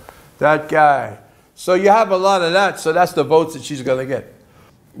 No, that guy. So you have a lot of that. So that's the votes that she's going to get.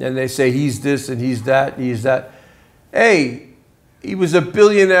 And they say he's this and he's that and he's that. Hey, he was a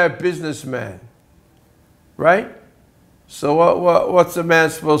billionaire businessman, right? So what's a man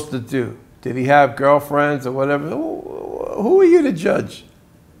supposed to do? Did he have girlfriends or whatever? Who are you to judge,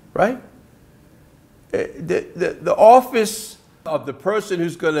 right? The office of the person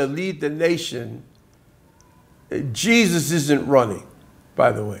who's going to lead the nation, Jesus isn't running,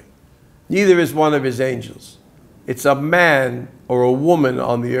 by the way. Neither is one of his angels. It's a man or a woman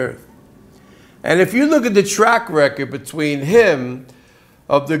on the earth. And if you look at the track record between him,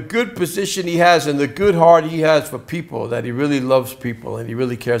 of the good position he has and the good heart he has for people, that he really loves people and he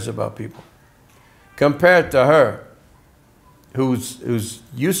really cares about people, compared to her, who's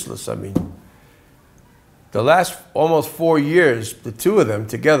useless. I mean, the last almost 4 years, the two of them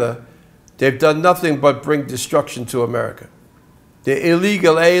together, they've done nothing but bring destruction to America. The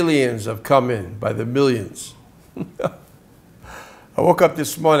illegal aliens have come in by the millions. I woke up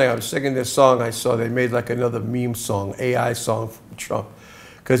this morning, I was singing this song I saw. They made like another meme song, AI song from Trump.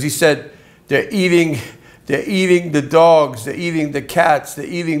 Because he said they're eating the dogs, they're eating the cats, they're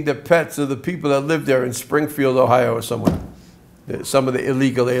eating the pets of the people that live there in Springfield, Ohio or somewhere. Some of the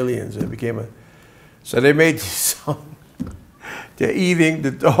illegal aliens. It became a... So they made this song. They're eating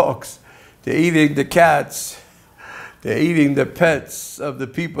the dogs, they're eating the cats, they're eating the pets of the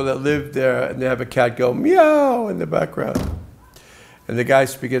people that live there, and they have a cat go meow in the background. And the guy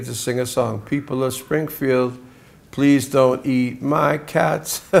begins to sing a song. People of Springfield, please don't eat my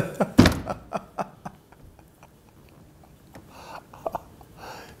cats.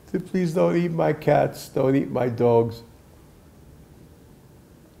 Please don't eat my cats. Don't eat my dogs.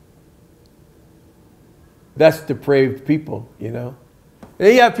 That's depraved people, you know. And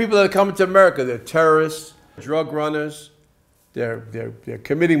then you have people that are coming to America. They're terrorists, drug runners. They're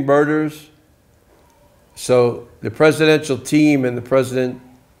committing murders. So the presidential team and the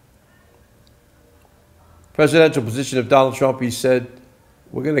presidential position of Donald Trump, he said,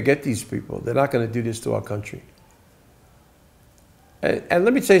 we're going to get these people. They're not going to do this to our country. And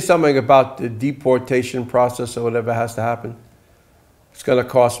let me say something about the deportation process or whatever has to happen. It's going to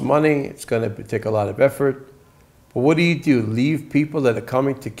cost money. It's going to take a lot of effort. But what do? Leave people that are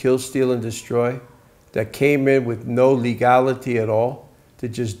coming to kill, steal, and destroy, that came in with no legality at all, to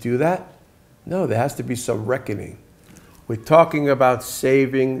just do that? No, there has to be some reckoning. We're talking about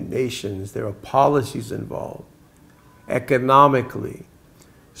saving nations. There are policies involved, economically,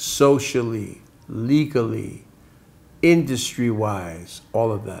 socially, legally, industry-wise,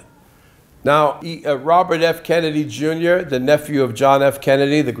 all of that. Now, Robert F. Kennedy Jr., the nephew of John F.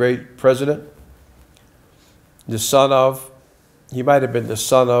 Kennedy, the great president, the son of, he might have been the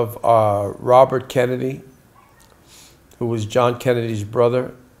son of Robert Kennedy, who was John Kennedy's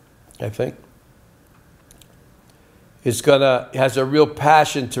brother, I think. Has a real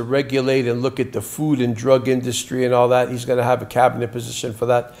passion to regulate and look at the food and drug industry and all that. He's going to have a cabinet position for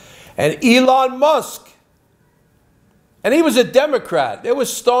that. And Elon Musk, and he was a Democrat. They were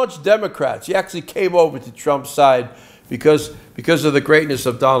staunch Democrats. He actually came over to Trump's side because of the greatness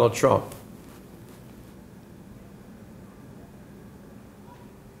of Donald Trump.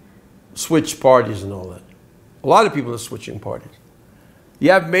 Switch parties and all that. A lot of people are switching parties. You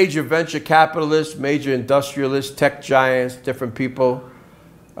have major venture capitalists, major industrialists, tech giants, different people,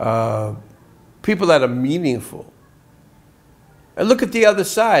 people that are meaningful. And look at the other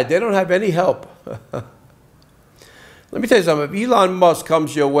side. They don't have any help. Let me tell you something. If Elon Musk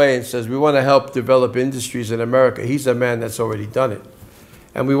comes your way and says, we want to help develop industries in America, he's a man that's already done it.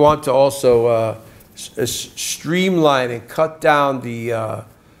 And we want to also streamline and cut down the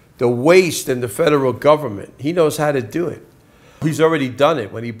waste in the federal government. He knows how to do it. He's already done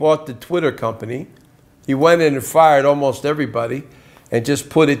it. When he bought the Twitter company, he went in and fired almost everybody. and just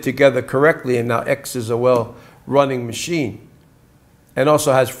put it together correctly, and now X is a well-running machine. And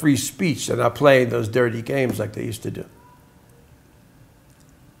also has free speech. They're not playing those dirty games like they used to do.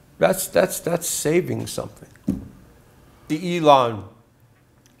 That's saving something. The Elon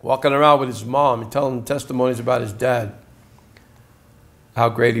walking around with his mom and telling testimonies about his dad, how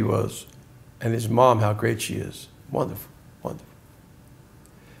great he was, and his mom, how great she is. Wonderful, wonderful.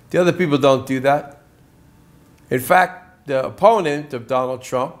 The other people don't do that. In fact, the opponent of Donald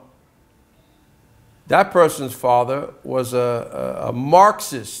Trump, that person's father was a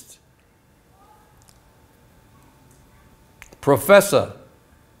Marxist professor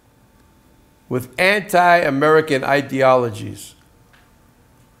with anti-American ideologies.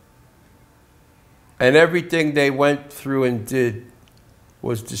 And everything they went through and did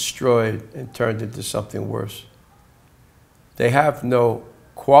was destroyed and turned into something worse. They have no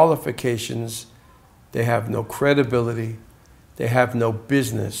qualifications. They have no credibility. They have no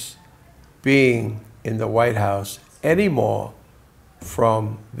business being in the White House anymore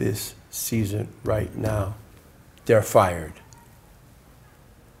from this season right now. They're fired.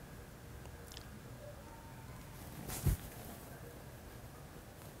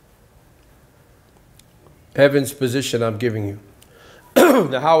 Heaven's position I'm giving you.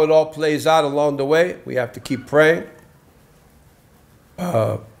 Now, how it all plays out along the way, we have to keep praying.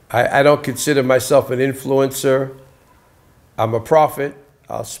 I don't consider myself an influencer. I'm a prophet.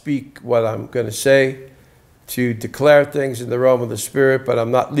 I'll speak what I'm going to say to declare things in the realm of the Spirit, but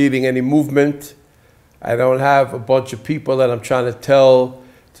I'm not leading any movement. I don't have a bunch of people that I'm trying to tell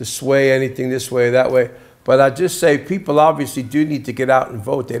to sway anything this way or that way. But I just say people obviously do need to get out and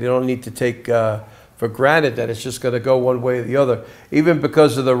vote. They don't need to take for granted that it's just going to go one way or the other. Even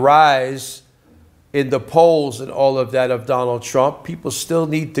because of the rise in the polls and all of that of Donald Trump, people still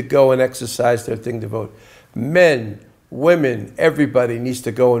need to go and exercise their thing to vote. Men, women, everybody needs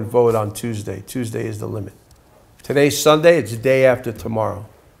to go and vote on Tuesday. Tuesday is the limit. Today's Sunday, it's the day after tomorrow.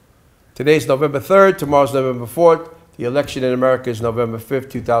 Today's November 3rd, tomorrow's November 4th. The election in America is November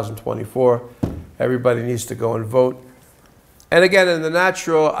 5th, 2024. Everybody needs to go and vote. And again, in the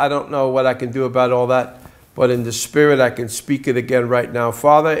natural, I don't know what I can do about all that, but in the spirit, I can speak it again right now.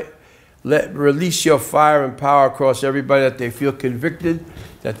 Father, release your fire and power across everybody, that they feel convicted,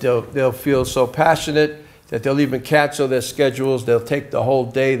 that they'll feel so passionate, that they'll even cancel their schedules. They'll take the whole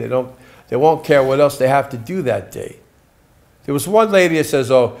day. They won't care what else they have to do that day. There was one lady that says,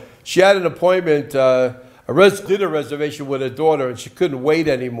 oh, she had an appointment, dinner reservation with her daughter, and she couldn't wait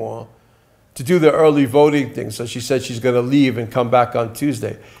anymore to do the early voting thing. So she said she's going to leave and come back on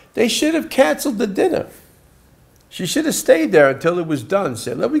Tuesday. They should have canceled the dinner. She should have stayed there until it was done.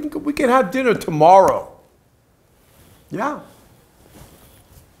 Said, we can have dinner tomorrow. Yeah.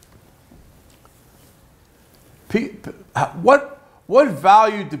 What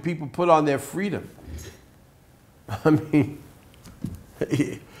value do people put on their freedom? I mean,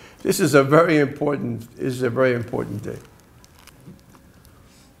 this is a very important day.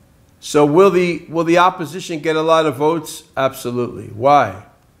 So will the opposition get a lot of votes? Absolutely. Why?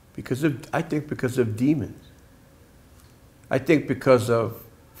 I think because of demons. I think because of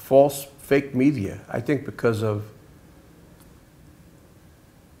fake media. I think because of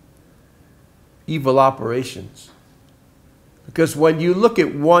evil operations. Because when you look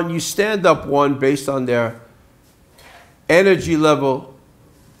at one, you stand up one based on their energy level,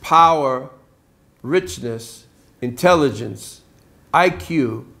 power, richness, intelligence,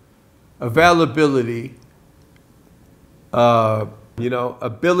 IQ, availability,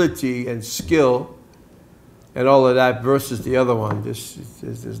 ability and skill, and all of that versus the other one.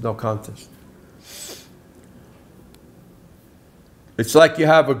 There's no contest. It's like you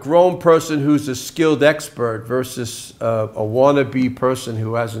have a grown person who's a skilled expert versus a wannabe person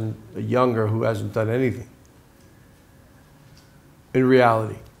a younger who hasn't done anything. In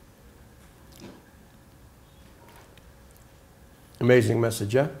reality. Amazing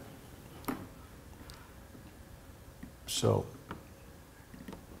message, yeah? So,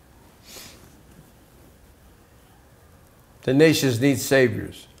 the nations need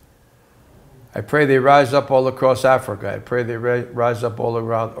saviors. I pray they rise up all across Africa. I pray they rise up all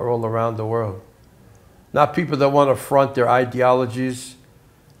around the world. Not people that want to front their ideologies,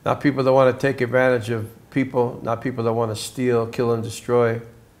 not people that want to take advantage of people, not people that want to steal, kill, and destroy,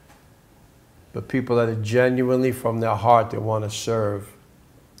 but people that are genuinely from their heart that want to serve.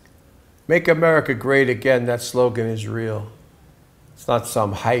 Make America great again, that slogan is real. It's not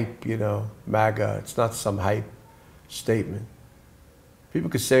some hype, MAGA. It's not some hype statement. People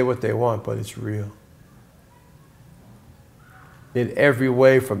can say what they want, but it's real. In every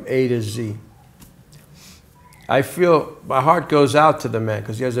way from A to Z. I feel my heart goes out to the man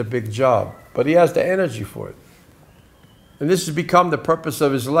because he has a big job, but he has the energy for it. And this has become the purpose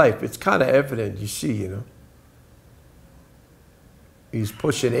of his life. It's kind of evident, you see, you know. He's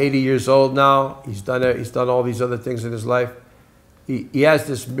pushing 80 years old now. He's done it. He's done all these other things in his life. He has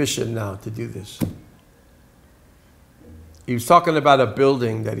this mission now to do this. He was talking about a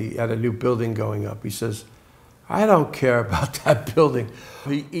building that he had, a new building going up. He says, I don't care about that building.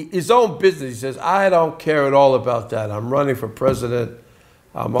 His own business, he says, I don't care at all about that. I'm running for president.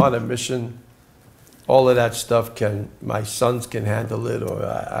 I'm on a mission. All of that stuff my sons can handle it, or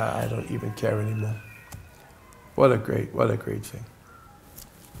I don't even care anymore. What a great thing.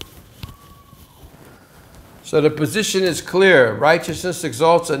 So the position is clear. Righteousness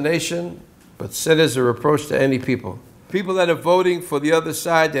exalts a nation, but sin is a reproach to any people. People that are voting for the other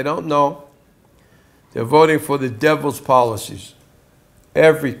side, they don't know. They're voting for the devil's policies.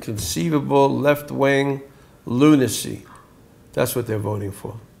 Every conceivable left-wing lunacy. That's what they're voting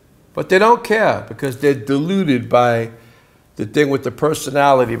for. But they don't care because they're deluded by the thing with the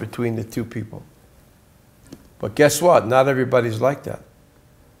personality between the two people. But guess what? Not everybody's like that.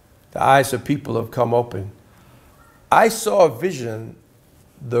 The eyes of people have come open. I saw a vision,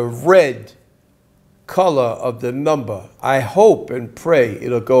 the red color of the number. I hope and pray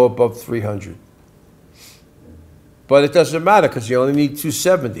it'll go above 300. But it doesn't matter because you only need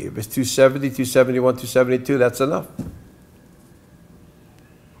 270. If it's 270, 271, 272, that's enough.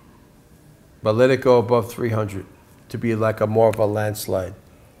 But let it go above 300 to be like more of a landslide.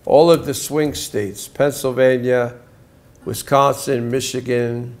 All of the swing states, Pennsylvania, Wisconsin,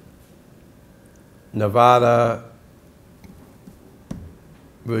 Michigan, Nevada,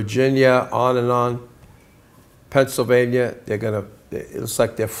 Virginia, on and on. Pennsylvania, it looks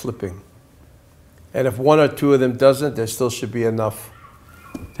like they're flipping. And if one or two of them doesn't, there still should be enough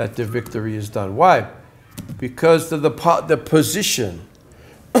that the victory is done. Why? Because of the position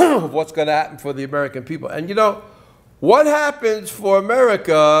of what's going to happen for the American people. And you know, what happens for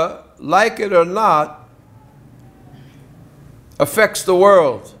America, like it or not, affects the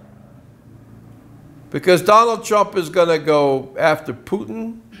world. Because Donald Trump is going to go after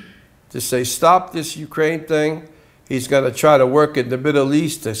Putin to say, stop this Ukraine thing. He's going to try to work in the Middle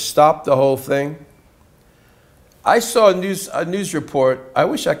East to stop the whole thing. I saw a news report. I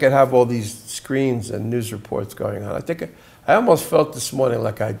wish I could have all these screens and news reports going on. I almost felt this morning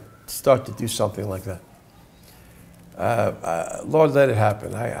like I'd start to do something like that. Lord, let it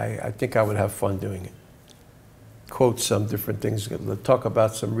happen. I think I would have fun doing it. Quote some different things. Talk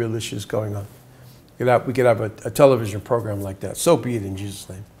about some real issues going on. We could have a television program like that. So be it in Jesus'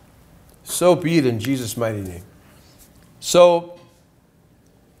 name. So be it in Jesus' mighty name. So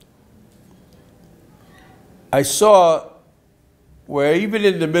I saw where even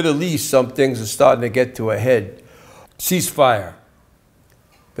in the Middle East, some things are starting to get to a head. Ceasefire.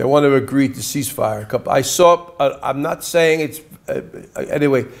 They want to agree to ceasefire. I saw, I'm not saying it's,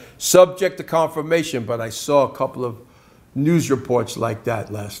 anyway, subject to confirmation, but I saw a couple of news reports like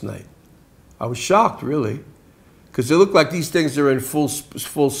that last night. I was shocked, really, because it looked like these things are in full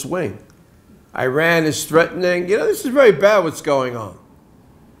swing. Iran is threatening. You know, this is very bad what's going on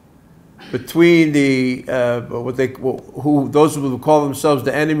between the those who call themselves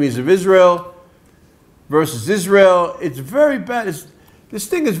the enemies of Israel versus Israel. It's very bad. This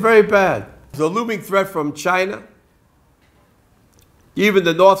thing is very bad. The looming threat from China, even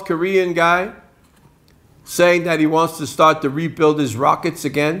the North Korean guy saying that he wants to start to rebuild his rockets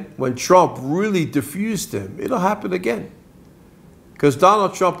again. When Trump really diffused him, it'll happen again. Because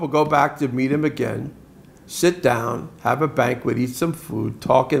Donald Trump will go back to meet him again, sit down, have a banquet, eat some food,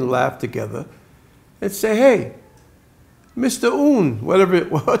 talk and laugh together, and say, hey, Mr. Un,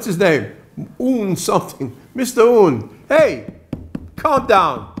 what's his name? Un something. Mr. Un, hey, calm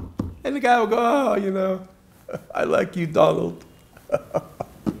down. And the guy will go, oh, you know, I like you, Donald.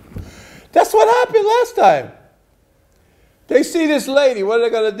 That's what happened last time. They see this lady, what are they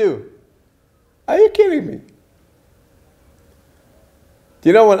going to do? Are you kidding me? Do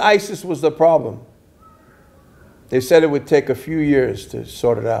you know when ISIS was the problem? They said it would take a few years to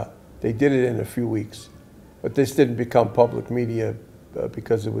sort it out. They did it in a few weeks. But this didn't become public media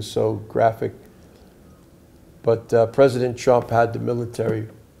because it was so graphic. But President Trump had the military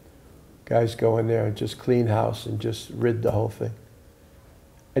guys go in there and just clean house and just rid the whole thing.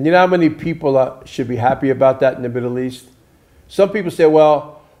 And you know how many people should be happy about that in the Middle East? Some people say,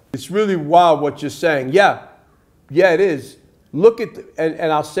 well, it's really wild what you're saying. Yeah, it is. Look at, and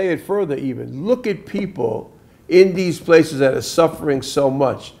I'll say it further even, look at people in these places that are suffering so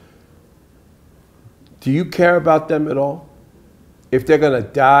much. Do you care about them at all? If they're going to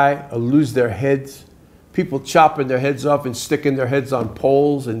die or lose their heads people chopping their heads off and sticking their heads on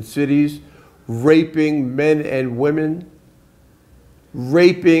poles in cities, raping men and women.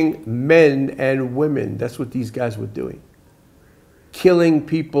 Raping men and women. That's what these guys were doing. Killing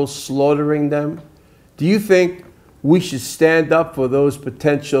people, slaughtering them. Do you think we should stand up for those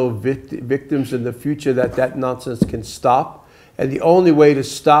potential victims in the future, that nonsense can stop? And the only way to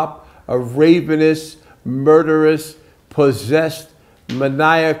stop a ravenous, murderous, possessed,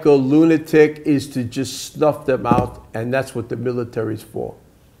 maniacal lunatic is to just snuff them out, and that's what the military's for.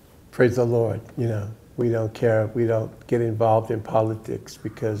 Praise the Lord. You know, we don't care. We don't get involved in politics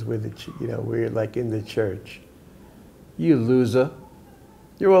because we're we're like in the church. You loser.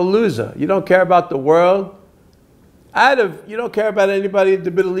 You're a loser. You don't care about the world. You don't care about anybody in the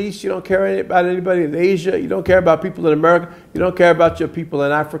Middle East. You don't care about anybody in Asia. You don't care about people in America. You don't care about your people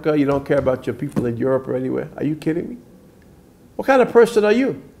in Africa. You don't care about your people in Europe or anywhere. Are you kidding me? What kind of person are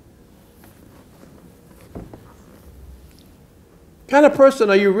you? What kind of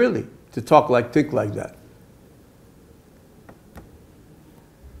person are you really to think like that?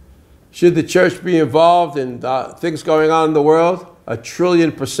 Should the church be involved in things going on in the world?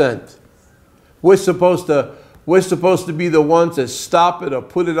 1,000,000,000%. We're supposed to be the ones that stop it or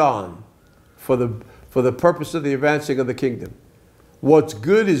put it on for the purpose of the advancing of the kingdom. What's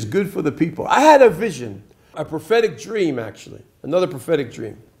good is good for the people. I had a vision, a prophetic dream actually, another prophetic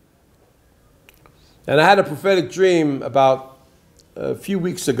dream. And I had a prophetic dream about a few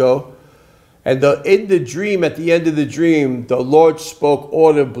weeks ago. And in the dream, at the end of the dream, the Lord spoke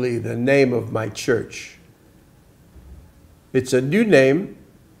audibly the name of my church. It's a new name.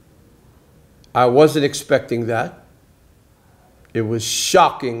 I wasn't expecting that. It was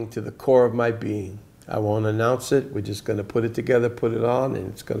shocking to the core of my being. I won't announce it. We're just going to put it together, put it on, and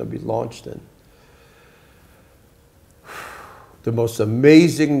it's going to be launched. And the most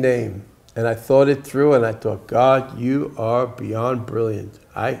amazing name. And I thought it through, and I thought, God, you are beyond brilliant.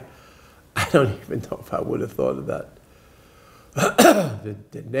 I don't even know if I would have thought of that.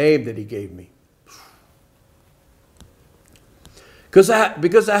 the name that he gave me. Because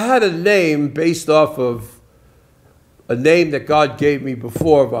I had a name based off of a name that God gave me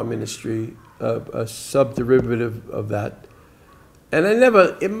before of our ministry, a sub-derivative of that. And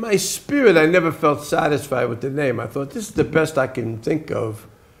in my spirit, I never felt satisfied with the name. I thought, this is the best I can think of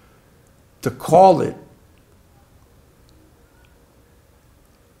to call it.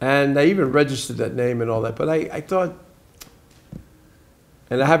 And I even registered that name and all that. But I thought,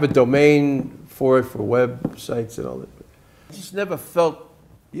 and I have a domain for it, for websites and all that. I just never felt,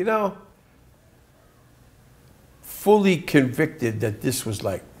 fully convicted that this was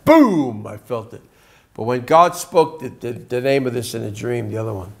like, boom, I felt it. But when God spoke the name of this in a dream, the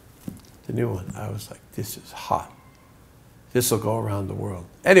other one, the new one, I was like, this is hot. This will go around the world.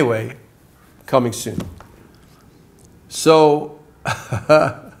 Anyway, coming soon. So,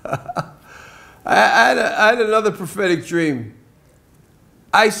 I had another prophetic dream.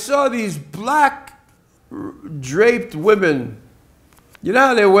 I saw these black draped women. You know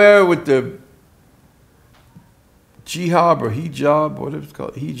how they wear with the jihab or hijab, whatever it's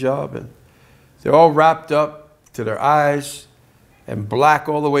called, hijab, and they're all wrapped up to their eyes and black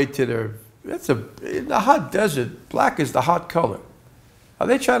all the way to their, in the hot desert, black is the hot color. Are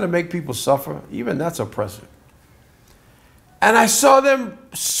they trying to make people suffer? Even that's oppressive. And I saw them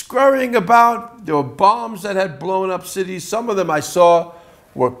scurrying about. There were bombs that had blown up cities. Some of them I saw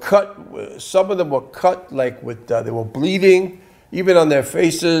were cut. Some of them were cut like they were bleeding, even on their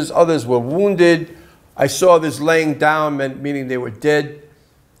faces. Others were wounded. I saw this laying down, meaning they were dead.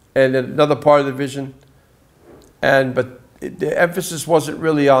 And another part of the vision. But the emphasis wasn't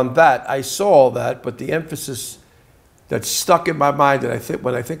really on that. I saw all that, but the emphasis that stuck in my mind, that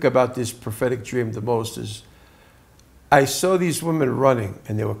when I think about this prophetic dream the most, is I saw these women running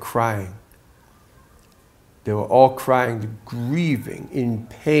and they were crying. They were all crying, grieving, in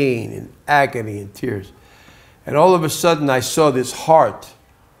pain, in agony, in tears. And all of a sudden I saw this heart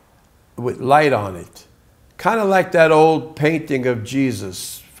with light on it. Kind of like that old painting of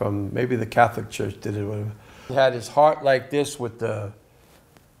Jesus from maybe the Catholic Church did it. Whatever. He had his heart like this with the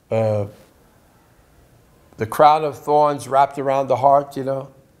crown of thorns wrapped around the heart,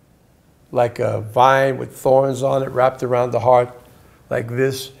 like a vine with thorns on it wrapped around the heart, like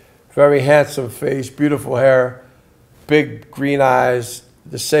this. Very handsome face, beautiful hair, big green eyes,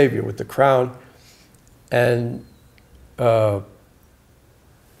 the Savior with the crown. And the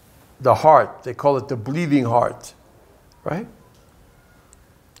heart, they call it the bleeding heart, right?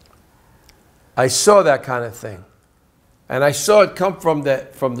 I saw that kind of thing. And I saw it come from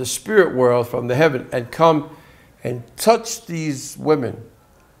the spirit world, from the heaven, and come and touch these women.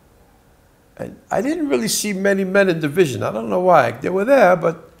 And I didn't really see many men in the vision. I don't know why. They were there,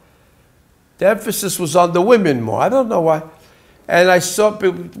 but the emphasis was on the women more. I don't know why. And I saw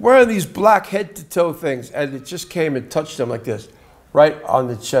people wearing these black head-to-toe things, and it just came and touched them like this, right on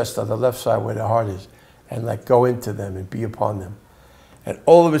the chest, on the left side where their heart is, and like go into them and be upon them. And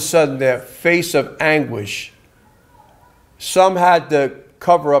all of a sudden, their face of anguish, some had the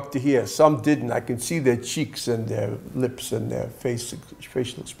cover up to here, some didn't. I can see their cheeks and their lips and their facial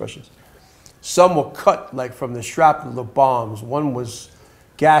expressions. Some were cut like from the shrapnel of bombs. One was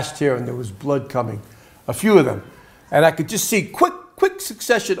gashed here and there was blood coming. A few of them. And I could just see quick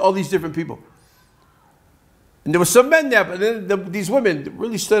succession, all these different people. And there were some men there, but then these women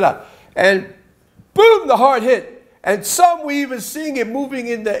really stood out. And boom, the heart hit. And some were even seeing it moving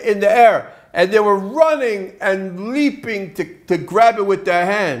in the air. And they were running and leaping to grab it with their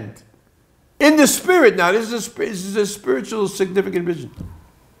hand. In the spirit now. This is a spiritual significant vision.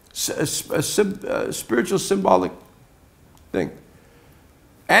 A spiritual symbolic thing.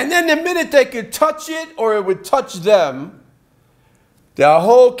 And then the minute they could touch it or it would touch them, their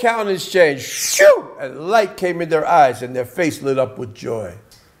whole countenance changed. Shoo! And light came in their eyes and their face lit up with joy.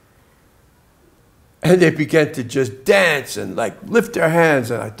 And they began to just dance and like lift their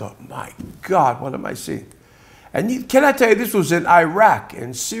hands. And I thought, my God, what am I seeing? And can I tell you, this was in Iraq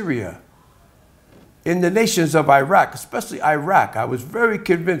and Syria. In the nations of Iraq, especially Iraq. I was very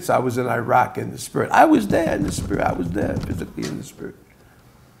convinced I was in Iraq in the spirit. I was there in the spirit. I was there physically in the spirit.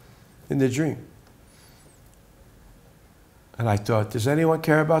 In the dream. And I thought, does anyone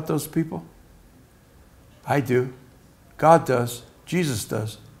care about those people? I do. God does. Jesus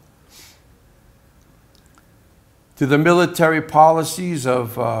does. Do the military policies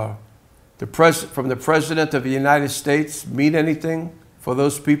of from the President of the United States mean anything for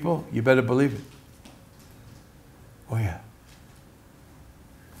those people? You better believe it. Oh, yeah.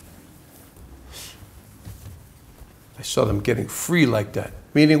 I saw them getting free like that.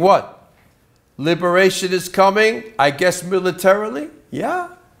 Meaning what? Liberation is coming, I guess militarily. Yeah,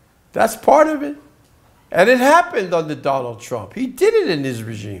 that's part of it. And it happened under Donald Trump. He did it in his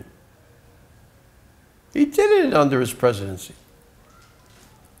regime. He did it under his presidency.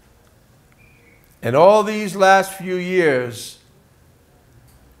 And all these last few years,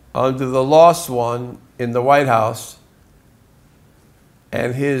 under the lost one in the White House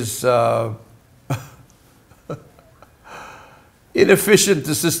and his inefficient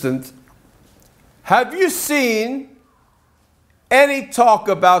assistant, have you seen any talk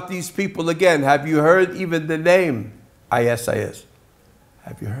about these people again? Have you heard even the name ISIS?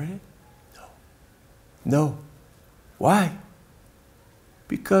 Have you heard it? No. No. Why?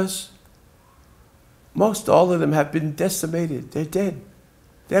 Because all of them have been decimated. They're dead.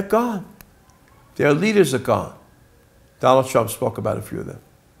 They're gone. Their leaders are gone. Donald Trump spoke about a few of them.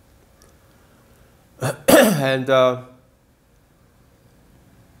 And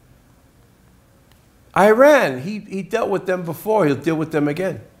Iran, he dealt with them before. He'll deal with them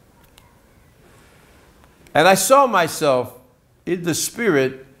again. And I saw myself in the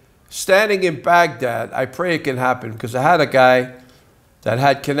spirit standing in Baghdad. I pray it can happen because I had a guy that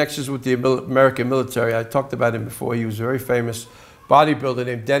had connections with the American military. I talked about him before. He was a very famous bodybuilder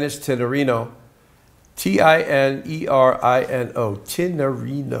named Dennis Tinerino. Tinerino.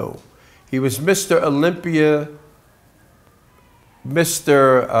 Tinerino. He was Mr. Olympia,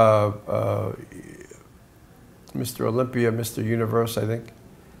 Mr. Olympia, Mr. Universe, I think,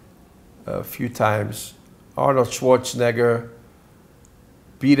 a few times. Arnold Schwarzenegger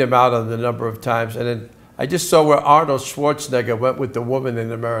beat him out on the number of times. And then I just saw where Arnold Schwarzenegger went with the woman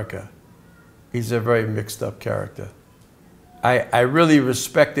in America. He's a very mixed up character. I really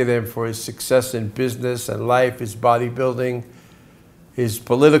respected him for his success in business and life, his bodybuilding, his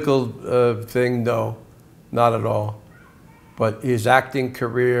political thing, no, not at all. But his acting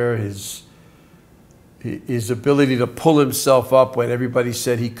career, his ability to pull himself up when everybody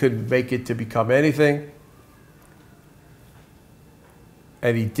said he couldn't make it to become anything.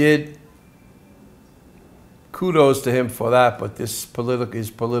 And he did. Kudos to him for that, but this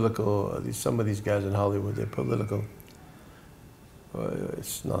political, some of these guys in Hollywood, they're political.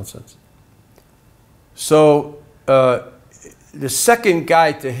 It's nonsense. So the second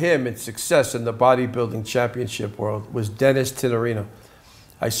guy to him in success in the bodybuilding championship world was Dennis Tinerino.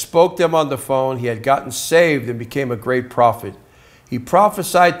 I spoke to him on the phone. He had gotten saved and became a great prophet. He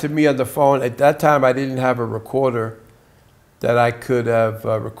prophesied to me on the phone. At that time, I didn't have a recorder that I could have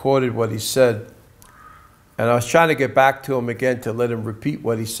recorded what he said. And I was trying to get back to him again to let him repeat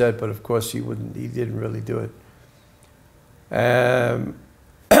what he said, but of course he didn't really do it. And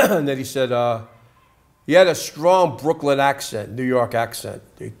then he said, he had a strong Brooklyn accent, New York accent.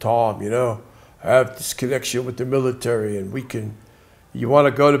 Hey, Tom, you know, I have this connection with the military, and we can, you want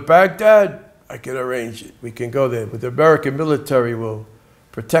to go to Baghdad? I can arrange it. We can go there. But the American military will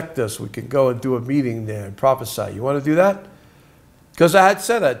protect us. We can go and do a meeting there and prophesy. You want to do that? Because I had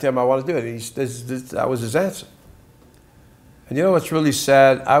said that to him, I want to do it. That was his answer. And you know what's really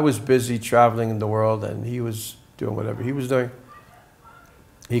sad? I was busy traveling in the world, and he was doing whatever he was doing.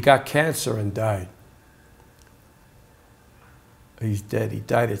 He got cancer and died. He's dead. He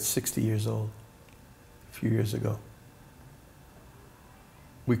died at 60 years old, a few years ago.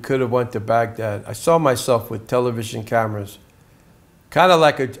 We could have went to Baghdad. I saw myself with television cameras, kind of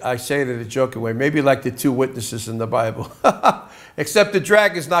like I say it in a joking way, maybe like the two witnesses in the Bible. Except the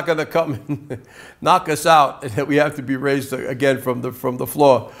dragon's not going to come and knock us out, and we have to be raised again from the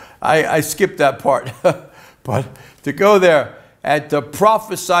floor. I skipped that part. But to go there and to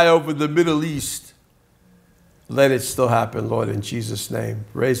prophesy over the Middle East, let it still happen, Lord, in Jesus' name.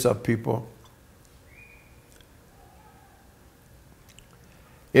 Raise up people.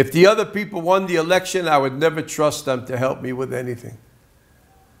 If the other people won the election, I would never trust them to help me with anything.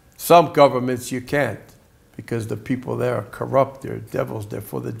 Some governments you can't, because the people there are corrupt. They're devils. They're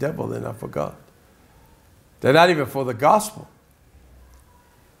for the devil. They're not for God. They're not even for the gospel.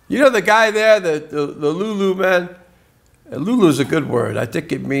 You know the guy there, the Lulu man? Lulu is a good word. I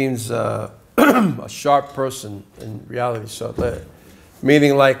think it means a sharp person in reality. So,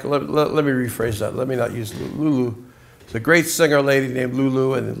 meaning like, let me rephrase that. Let me not use Lulu. There's a great singer lady named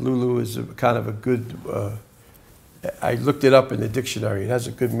Lulu, and Lulu is kind of a good, I looked it up in the dictionary. It has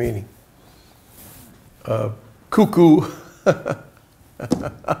a good meaning. Cuckoo.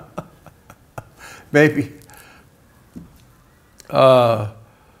 Maybe.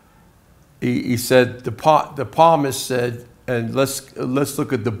 He said, the psalmist said, and let's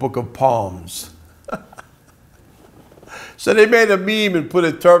look at the book of Palms. So they made a meme and put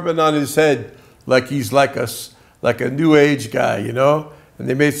a turban on his head like he's like a new age guy, you know? And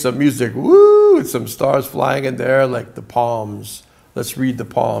they made some music, woo, with some stars flying in there like the palms. Let's read the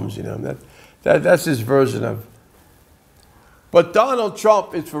palms, you know? That's his version of. But Donald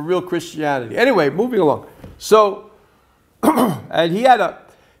Trump is for real Christianity. Anyway, moving along. So, and he had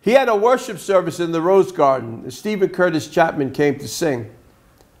a worship service in the Rose Garden. Stephen Curtis Chapman came to sing.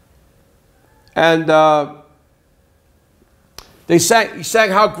 And he sang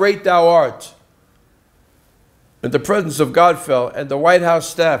How Great Thou Art. And the presence of God fell, and the White House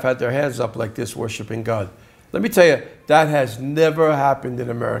staff had their hands up like this, worshiping God. Let me tell you, that has never happened in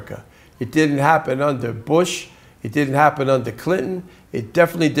America. It didn't happen under Bush. It didn't happen under Clinton. It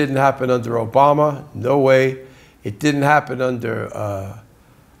definitely didn't happen under Obama. No way. It didn't happen under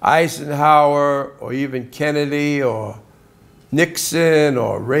Eisenhower or even Kennedy or Nixon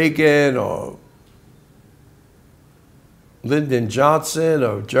or Reagan or Lyndon Johnson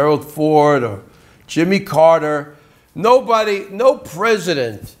or Gerald Ford or Jimmy Carter. Nobody, no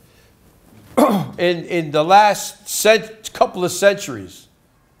president in the last couple of centuries,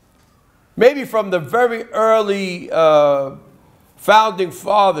 maybe from the very early founding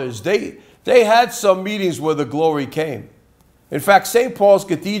fathers, they had some meetings where the glory came. In fact, St. Paul's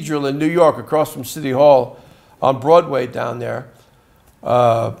Cathedral in New York, across from City Hall on Broadway down there,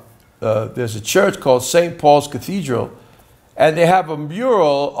 there's a church called St. Paul's Cathedral, and they have a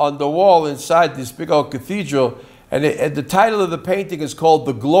mural on the wall inside this big old cathedral, and the title of the painting is called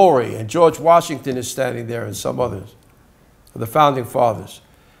The Glory, and George Washington is standing there and some others, the founding fathers.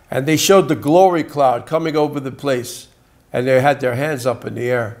 And they showed the glory cloud coming over the place, and they had their hands up in the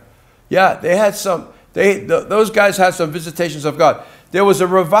air. Yeah, they had some, those guys had some visitations of God. There was a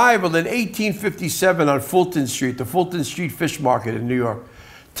revival in 1857 on Fulton Street, the Fulton Street Fish Market in New York.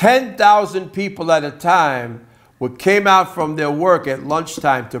 10,000 people at a time came out from their work at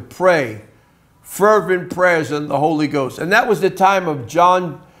lunchtime to pray, fervent prayers in the Holy Ghost. And that was the time of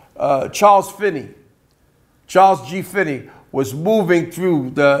Charles Finney. Charles G. Finney was moving through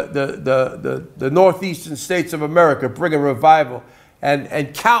the northeastern states of America, bringing revival.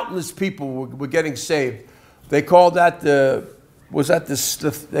 And countless people were getting saved. They called that they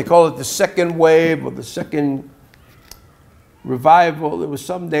call it the second wave or the second revival. There was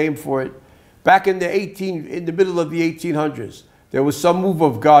some name for it. Back in the middle of the 1800s, there was some move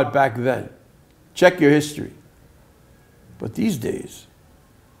of God back then. Check your history. But these days,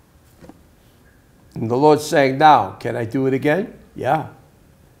 and the Lord's saying, now, can I do it again? Yeah.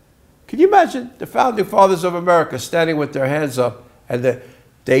 Can you imagine the founding fathers of America standing with their hands up, and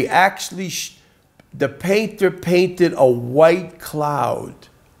they actually, the painter painted a white cloud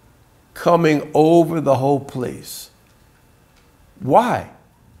coming over the whole place. Why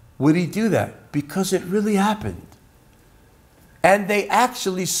would he do that? Because it really happened. And they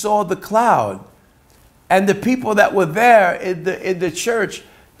actually saw the cloud. And the people that were there in the church,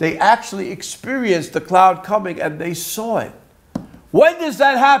 they actually experienced the cloud coming and they saw it. When does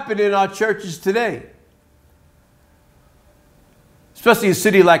that happen in our churches today? Especially in a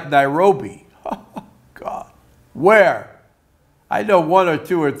city like Nairobi. Oh, God. Where? I know 1 or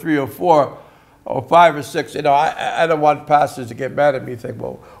 2 or 3 or 4 or 5 or 6. You know, I don't want pastors to get mad at me and think,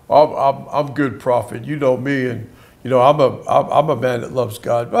 well, I'm good, prophet. You know me, and you know I'm a man that loves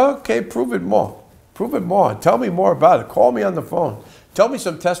God. Well, okay, prove it more. Prove it more. Tell me more about it. Call me on the phone. Tell me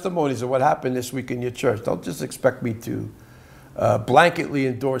some testimonies of what happened this week in your church. Don't just expect me to blanketly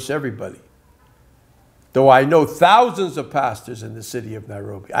endorse everybody. Though I know thousands of pastors in the city of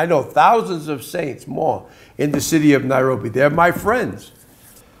Nairobi. I know thousands of saints more in the city of Nairobi. They're my friends.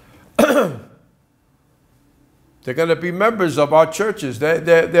 They're going to be members of our churches.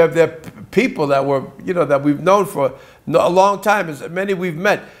 They're people that were, you know, that we've known for a long time. As many we've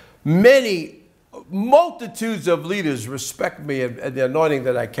met. Multitudes of leaders respect me and the anointing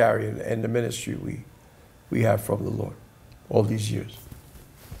that I carry and the ministry we have from the Lord all these years.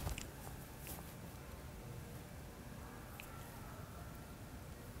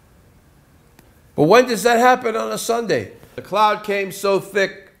 But when does that happen on a Sunday? The cloud came so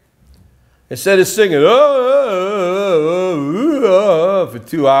thick, instead of singing for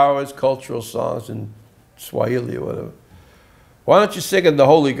 2 hours, cultural songs in Swahili or whatever, why don't you sing in the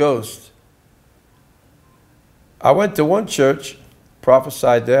Holy Ghost? I went to one church,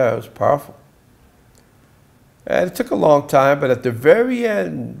 prophesied there, it was powerful. And it took a long time, but at the very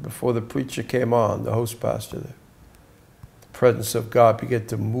end, before the preacher came on, the host pastor there, the presence of God began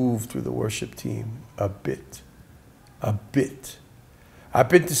to move through the worship team a bit. A bit. I've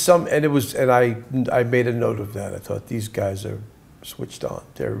been to some, and I made a note of that. I thought these guys are switched on.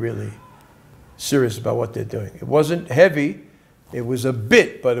 They're really serious about what they're doing. It wasn't heavy. It was a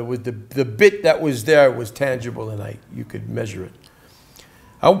bit, but it was the bit that was there was tangible, and you could measure it.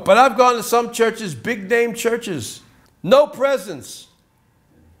 But I've gone to some churches, big name churches, no presence.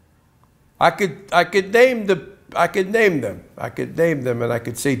 I could name them, and I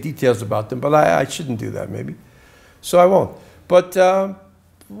could say details about them, but I shouldn't do that maybe, so I won't. But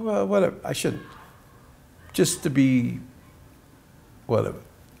well, whatever, I shouldn't. Just to be whatever.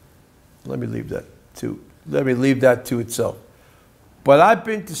 Let me leave that to itself. But I've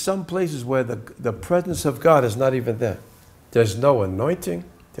been to some places where the presence of God is not even there. There's no anointing.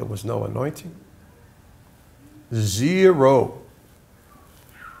 There was no anointing. Zero.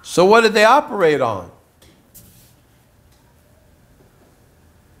 So what did they operate on?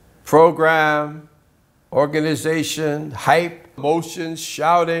 Program, organization, hype, emotions,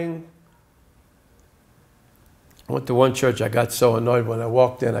 shouting. I went to one church. I got so annoyed when I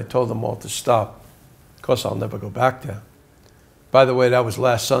walked in. I told them all to stop. Of course, I'll never go back there. By the way, that was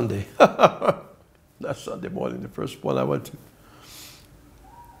last Sunday. Last Sunday morning, the first one I went to.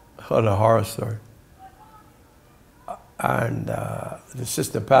 What a horror story. And the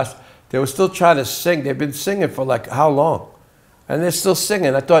assistant pastor, they were still trying to sing. They've been singing for like how long? And they're still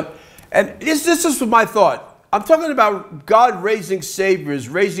singing. I thought, and this is my thought. I'm talking about God raising saviors,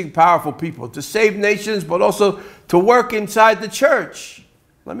 raising powerful people to save nations, but also to work inside the church.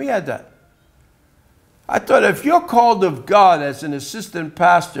 Let me add that. I thought if you're called of God as an assistant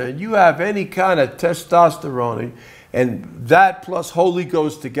pastor and you have any kind of testosterone and that plus Holy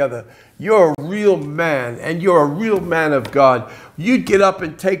Ghost together, you're a real man and you're a real man of God. You'd get up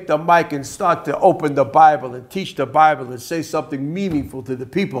and take the mic and start to open the Bible and teach the Bible and say something meaningful to the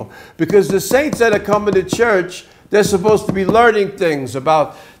people. Because the saints that are coming to church, they're supposed to be learning things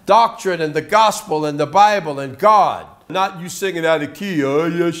about doctrine and the gospel and the Bible and God. Not you singing out of key, oh,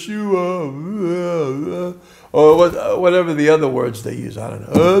 Yeshua, or whatever the other words they use. I don't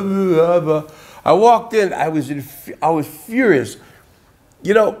know. I walked in. I was furious.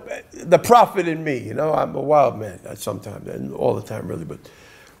 You know, the prophet in me. You know, I'm a wild man sometimes, and all the time, really, but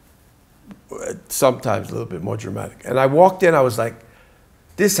sometimes a little bit more dramatic. And I walked in. I was like,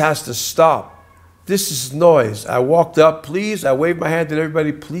 this has to stop. This is noise. I walked up. Please. I waved my hand at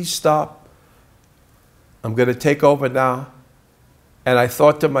everybody. Please stop. I'm going to take over now. And I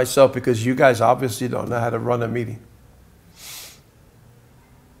thought to myself, because you guys obviously don't know how to run a meeting.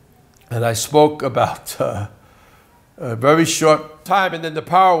 And I spoke about a very short time, and then the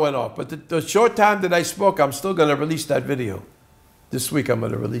power went off. But the short time that I spoke, I'm still going to release that video. This week I'm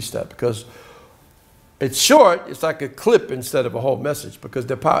going to release that because it's short. It's like a clip instead of a whole message because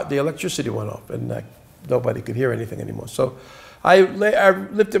the electricity went off and nobody could hear anything anymore. So I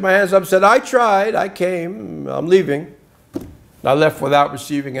lifted my hands up and said, I tried, I came, I'm leaving. I left without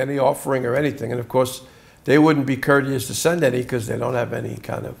receiving any offering or anything. And of course, they wouldn't be courteous to send any because they don't have any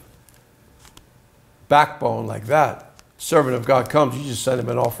kind of backbone like that, servant of God comes, you just send him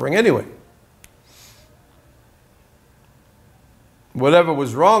an offering anyway. Whatever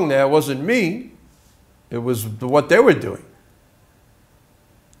was wrong there wasn't me. It was what they were doing.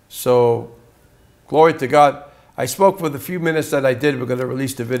 So, glory to God. I spoke for the few minutes that I did. We're going to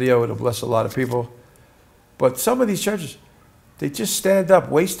release the video. It'll bless a lot of people. But some of these churches, they just stand up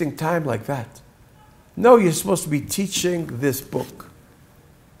wasting time like that. No, you're supposed to be teaching this book.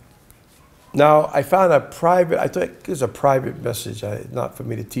 Now, I found a private, I think it's a private message, not for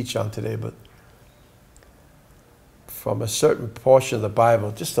me to teach on today, but from a certain portion of the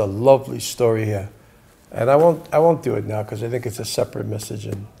Bible, just a lovely story here. And I won't do it now because I think it's a separate message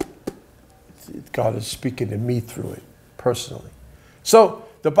and God is speaking to me through it personally. So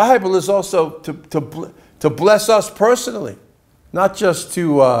the Bible is also to bless us personally, not just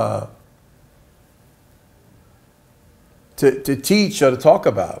to teach or to talk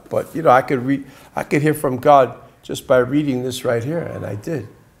about. But you know, I could hear from God just by reading this right here, and I did.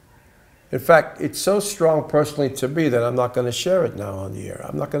 In fact, it's so strong personally to me that I'm not going to share it now on the air.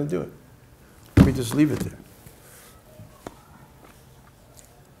 I'm not going to do it. Let me just leave it there.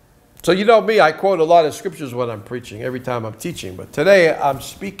 So you know me, I quote a lot of scriptures when I'm preaching, every time I'm teaching. But today I'm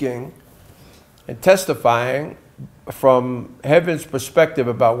speaking and testifying from heaven's perspective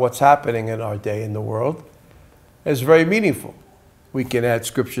about what's happening in our day in the world. It's very meaningful. We can add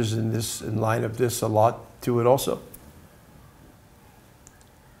scriptures in line of this a lot to it also.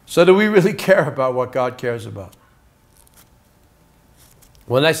 So do we really care about what God cares about?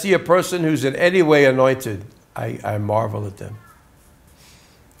 When I see a person who's in any way anointed, I marvel at them.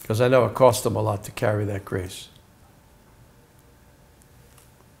 Because I know it costs them a lot to carry that grace.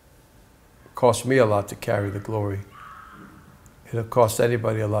 It costs me a lot to carry the glory. It'll cost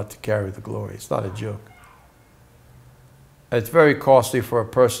anybody a lot to carry the glory. It's not a joke. It's very costly for a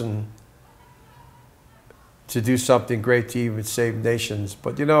person to do something great to even save nations.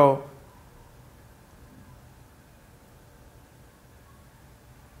 But you know,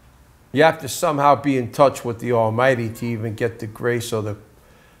 you have to somehow be in touch with the Almighty to even get the grace or the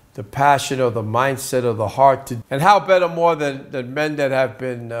passion or the mindset or the heart to. And how better more than men that have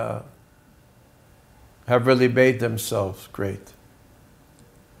been, have really made themselves great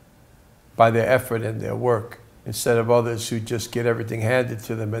by their effort and their work, instead of others who just get everything handed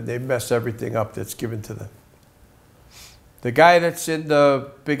to them and they mess everything up that's given to them. The guy that's in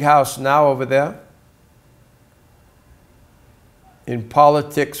the big house now over there, in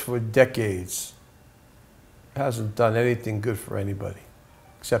politics for decades, hasn't done anything good for anybody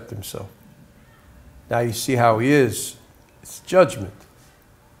except himself. Now you see how he is. It's judgment.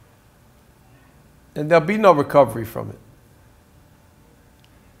 And there'll be no recovery from it.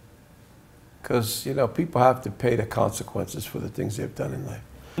 Because, you know, people have to pay the consequences for the things they've done in life.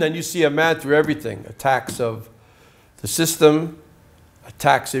 And then you see a man through everything. Attacks of the system,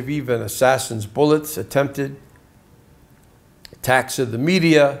 attacks of even assassins' bullets attempted, attacks of the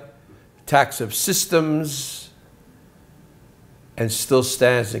media, attacks of systems, and still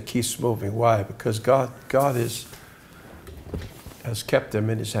stands and keeps moving. Why? Because God has kept him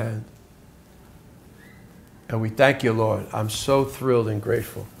in his hand. And we thank you, Lord. I'm so thrilled and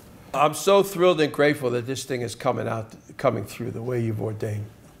grateful. I'm so thrilled and grateful that this thing is coming through the way you've ordained.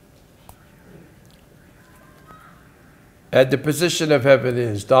 And the position of heaven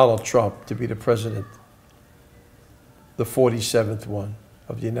is Donald Trump to be the president, the 47th one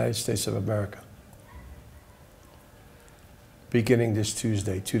of the United States of America, beginning this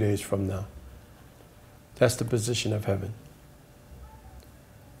Tuesday, 2 days from now. That's the position of heaven.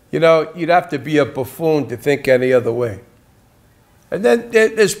 You know, you'd have to be a buffoon to think any other way. And then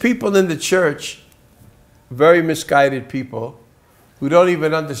there's people in the church, very misguided people, who don't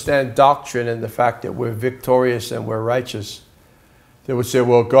even understand doctrine and the fact that we're victorious and we're righteous. They would say,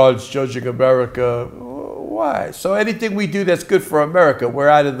 well, God's judging America. Why? So anything we do that's good for America, we're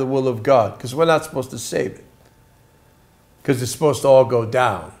out of the will of God, because we're not supposed to save it. Because it's supposed to all go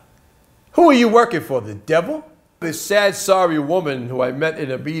down. Who are you working for, the devil? This sad, sorry woman who I met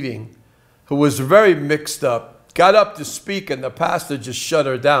in a meeting, who was very mixed up, got up to speak and the pastor just shut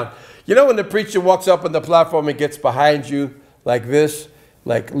her down. You know when the preacher walks up on the platform and gets behind you like this,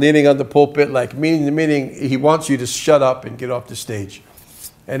 like leaning on the pulpit, like meaning he wants you to shut up and get off the stage.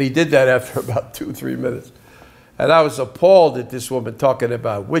 And he did that after about 2-3 minutes. And I was appalled at this woman talking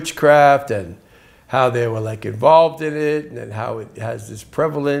about witchcraft and how they were like involved in it and how it has this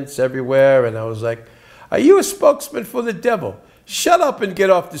prevalence everywhere. And I was like, are you a spokesman for the devil? Shut up and get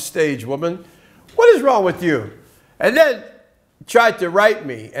off the stage, woman. What is wrong with you? And then tried to write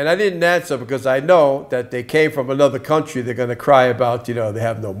me, and I didn't answer because I know that they came from another country. They're going to cry about, you know, they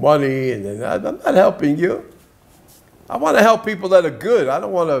have no money, and I'm not helping you. I want to help people that are good. I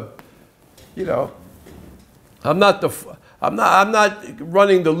don't want to, you know, I'm not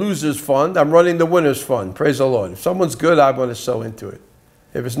running the losers fund. I'm running the winners fund. Praise the Lord. If someone's good, I want to sow into it.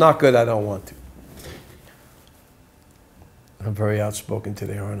 If it's not good, I don't want to. I'm very outspoken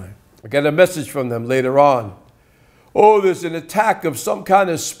today, aren't I? I got a message from them later on. Oh, there's an attack of some kind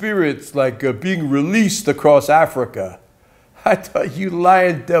of spirits like being released across Africa. I thought, you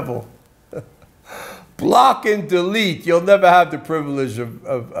lying devil. Block and delete. You'll never have the privilege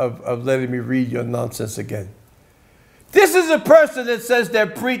of letting me read your nonsense again. This is a person that says they're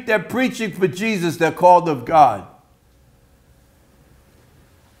preaching for Jesus. They're called of God.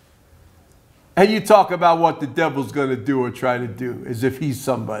 And you talk about what the devil's going to do or try to do as if he's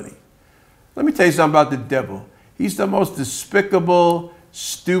somebody. Let me tell you something about the devil. He's the most despicable,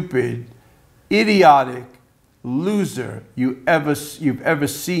 stupid, idiotic loser you've ever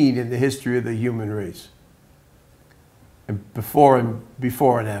seen in the history of the human race. And before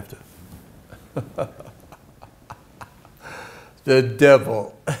and after. The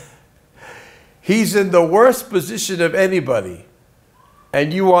devil. He's in the worst position of anybody.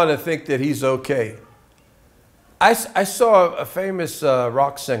 And you want to think that he's okay. I saw a famous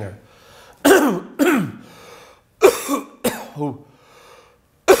rock singer who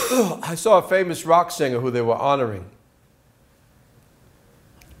I saw a famous rock singer who they were honoring.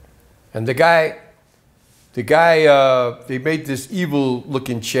 And the guy, they made this evil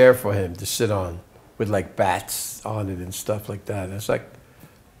looking chair for him to sit on with like bats on it and stuff like that. And it's like,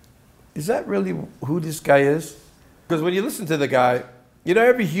 is that really who this guy is? Because when you listen to the guy, you know,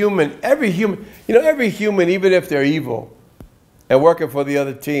 every human, even if they're evil and working for the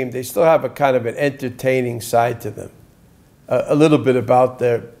other team, they still have a kind of an entertaining side to them. A little bit about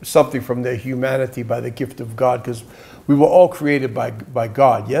something from their humanity by the gift of God, because we were all created by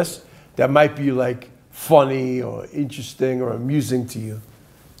God, yes? That might be like funny or interesting or amusing to you.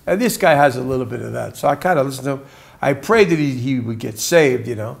 And this guy has a little bit of that. So I kind of listened to him. I prayed that he would get saved,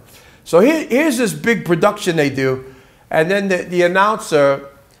 you know. So here's this big production they do. And then the announcer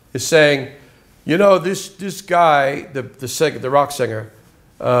is saying, you know, this guy, the rock singer,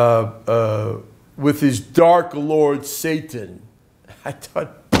 with his dark lord Satan. I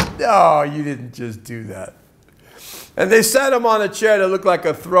thought, no, you didn't just do that. And they sat him on a chair that looked like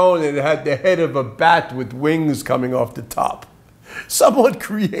a throne, and it had the head of a bat with wings coming off the top. Someone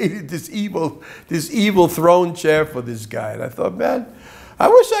created this evil throne chair for this guy. And I thought, man, I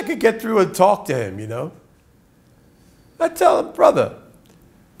wish I could get through and talk to him, you know. I tell him,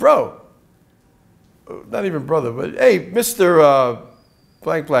 bro, not even brother, but hey, Mr.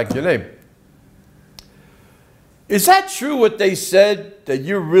 Blank, your name. Is that true what they said, that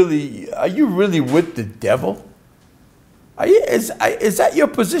are you really with the devil? Is that your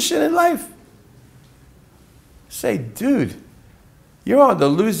position in life? Say, dude, you're on the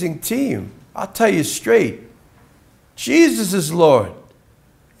losing team. I'll tell you straight. Jesus is Lord.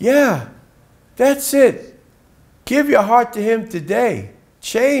 Yeah, that's it. Give your heart to him today.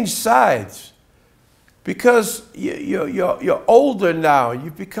 Change sides. Because you're older now.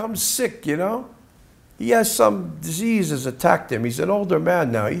 You've become sick, you know. He has some disease has attacked him. He's an older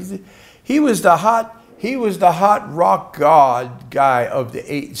man now. He was the hot rock god guy of the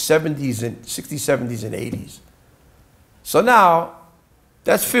 70s and 60s, 70s, and 80s. So now,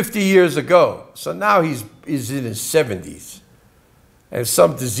 that's 50 years ago. So now he's in his 70s. And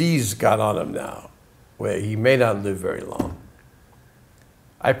some disease got on him now, where he may not live very long.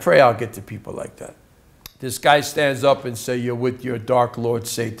 I pray I'll get to people like that. This guy stands up and says, you're with your dark lord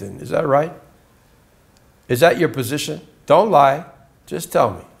Satan. Is that right? Is that your position? Don't lie. Just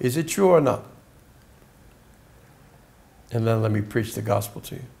tell me. Is it true or not? And then let me preach the gospel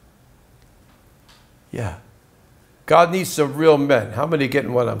to you. Yeah. God needs some real men. How many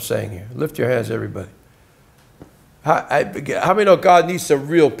getting what I'm saying here? Lift your hands, everybody. How many know God needs some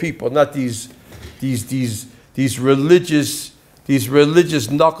real people, not these religious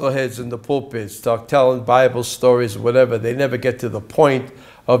knuckleheads in the pulpits telling Bible stories or whatever. They never get to the point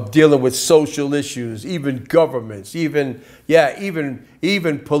of dealing with social issues, even governments, even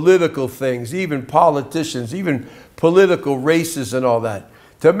political things, even politicians, even political races and all that.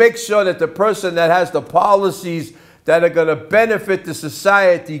 To make sure that the person that has the policies that are going to benefit the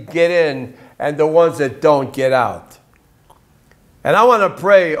society get in, and the ones that don't get out. And I want to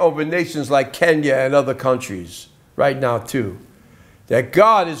pray over nations like Kenya and other countries right now too, that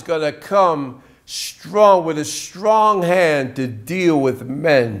God is going to come strong with a strong hand to deal with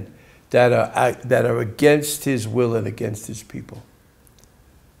men that are against his will and against his people.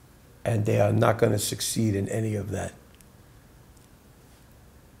 And they are not going to succeed in any of that.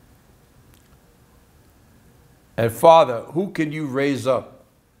 And Father, who can you raise up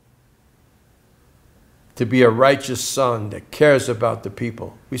to be a righteous son that cares about the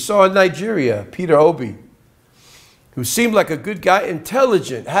people? We saw in Nigeria, Peter Obi, who seemed like a good guy,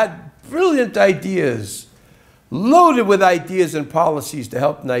 intelligent, had brilliant ideas, loaded with ideas and policies to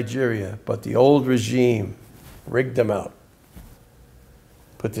help Nigeria. But the old regime rigged them out.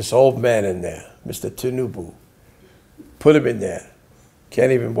 Put this old man in there, Mr. Tinubu. Put him in there.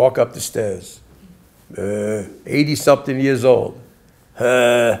 Can't even walk up the stairs. 80-something years old.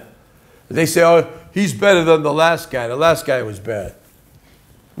 They say, oh, he's better than the last guy. The last guy was bad.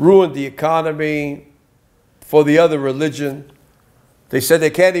 Ruined the economy for the other religion. They said they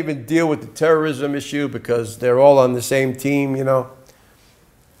can't even deal with the terrorism issue because they're all on the same team, you know.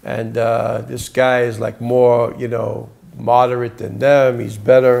 And this guy is like more, you know, moderate than them. He's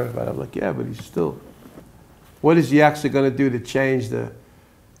better. But I'm like, yeah, but he's still. What is he actually going to do to change the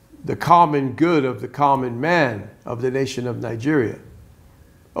common good of the common man of the nation of Nigeria?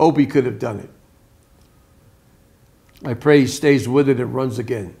 Obi could have done it. I pray he stays with it and runs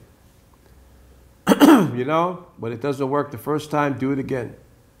again. You know, when it doesn't work the first time, do it again.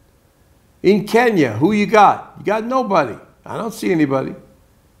 In Kenya, who you got? You got nobody. I don't see anybody.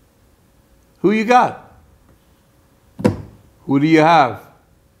 Who you got? Who do you have?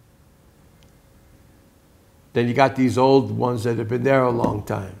 Then you got these old ones that have been there a long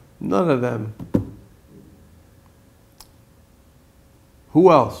time. None of them.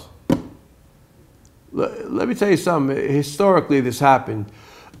 Who else? Let me tell you something. Historically, this happened.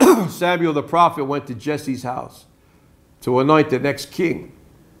 Samuel the prophet went to Jesse's house to anoint the next king.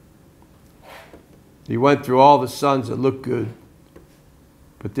 He went through all the sons that looked good,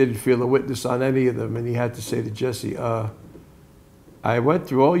 but didn't feel a witness on any of them. And he had to say to Jesse, I went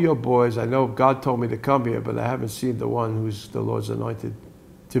through all your boys. I know God told me to come here, but I haven't seen the one who's the Lord's anointed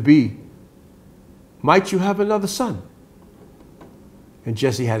to be. Might you have another son? And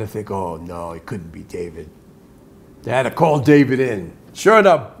Jesse had to think, oh, no, it couldn't be David. They had to call David in. Sure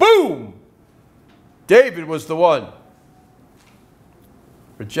enough, boom! David was the one.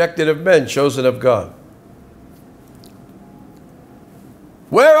 Rejected of men, chosen of God.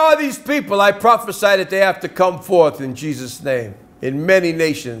 Where are these people? I prophesy that they have to come forth in Jesus' name. In many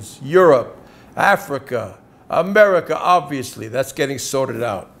nations, Europe, Africa, America, obviously. That's getting sorted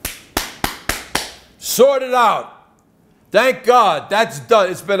out. Sorted out. Thank God, that's done.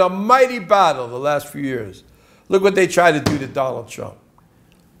 It's been a mighty battle the last few years. Look what they tried to do to Donald Trump.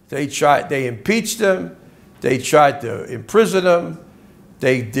 They impeached him. They tried to imprison him.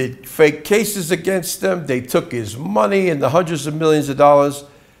 They did fake cases against him. They took his money in the hundreds of millions of dollars.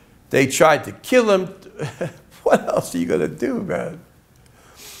 They tried to kill him. What else are you going to do, man?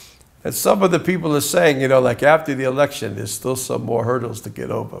 And some of the people are saying, you know, like after the election, there's still some more hurdles to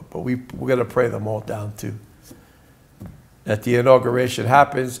get over. But we're going to pray them all down too. That the inauguration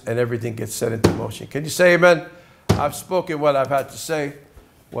happens and everything gets set into motion. Can you say amen? I've spoken what I've had to say,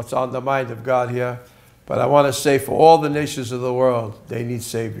 what's on the mind of God here. But I want to say for all the nations of the world, they need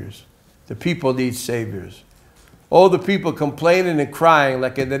saviors. The people need saviors. All the people complaining and crying,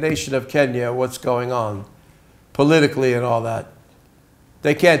 like in the nation of Kenya, what's going on politically and all that.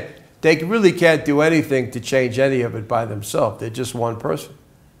 They really can't do anything to change any of it by themselves. They're just one person.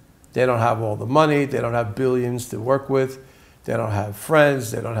 They don't have all the money. They don't have billions to work with. They don't have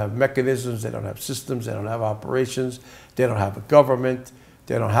friends. They don't have mechanisms. They don't have systems. They don't have operations. They don't have a government.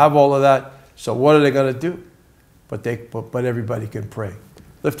 They don't have all of that. So what are they going to do? But everybody can pray.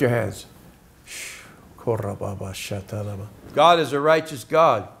 Lift your hands. God is a righteous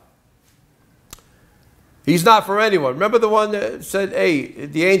God. He's not for anyone. Remember the one that said, hey,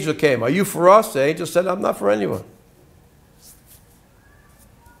 the angel came. Are you for us? The angel said, I'm not for anyone.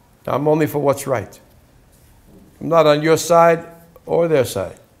 I'm only for what's right. I'm not on your side or their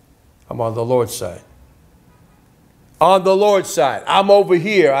side. I'm on the Lord's side. On the Lord's side. I'm over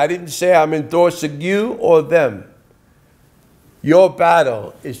here. I didn't say I'm endorsing you or them. Your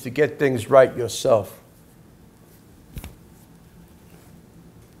battle is to get things right yourself.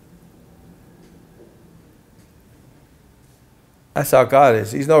 That's how God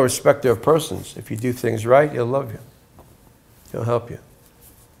is. He's no respecter of persons. If you do things right, He'll love you. He'll help you.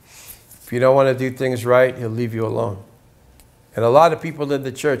 If you don't want to do things right, He'll leave you alone. And a lot of people in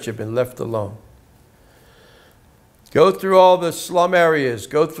the church have been left alone. Go through all the slum areas.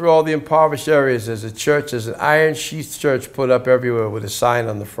 Go through all the impoverished areas. There's a church, there's an iron sheath church put up everywhere with a sign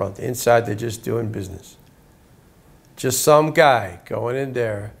on the front. Inside, they're just doing business. Just some guy going in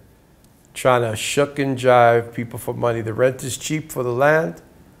there trying to shuck and jive people for money. The rent is cheap for the land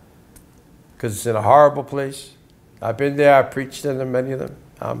because it's in a horrible place. I've been there. I preached in many of them.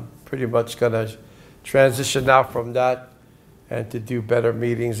 I'm pretty much going to transition now from that and to do better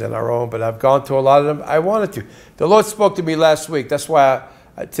meetings than our own. But I've gone to a lot of them. I wanted to. The Lord spoke to me last week. That's why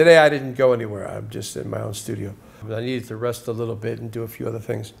today I didn't go anywhere. I'm just in my own studio. But I needed to rest a little bit and do a few other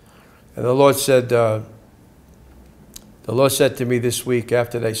things. And the Lord said to me this week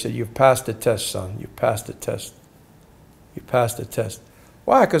after they said, "You've passed the test, son. You've passed the test. You passed the test."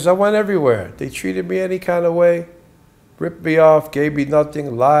 Why? Because I went everywhere. They treated me any kind of way, ripped me off, gave me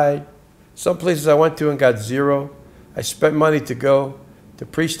nothing, lied. Some places I went to and got zero. I spent money to go, to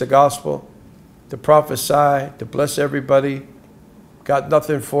preach the gospel, to prophesy, to bless everybody. Got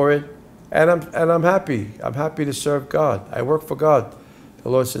nothing for it. And I'm happy. I'm happy to serve God. I work for God. The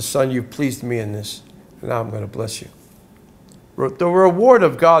Lord says, "Son, you've pleased me in this, and now I'm going to bless you." The reward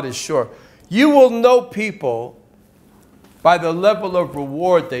of God is sure. You will know people by the level of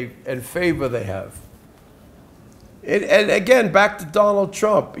reward and favor they have. And again, back to Donald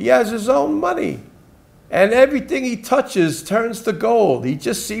Trump. He has his own money. And everything he touches turns to gold. He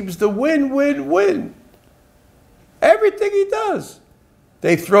just seems to win, win, win. Everything he does.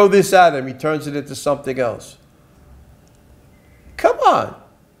 They throw this at him. He turns it into something else. Come on.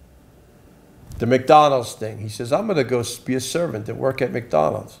 The McDonald's thing. He says, "I'm going to go be a servant and work at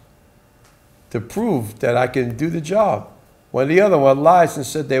McDonald's to prove that I can do the job." When the other one lies and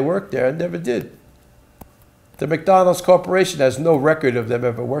said they worked there and never did. The McDonald's Corporation has no record of them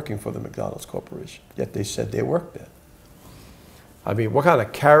ever working for the McDonald's Corporation. Yet they said they worked there. I mean, what kind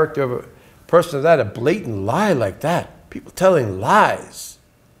of character of a person is that? A blatant lie like that. People telling lies.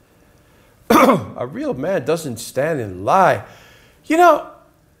 A real man doesn't stand and lie. You know,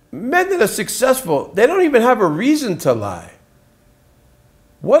 men that are successful, they don't even have a reason to lie.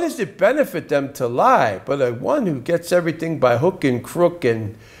 What does it benefit them to lie? But a one who gets everything by hook and crook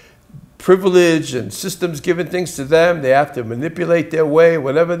and privilege and systems giving things to them, they have to manipulate their way,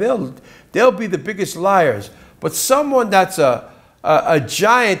 whatever, they'll be the biggest liars. But someone that's a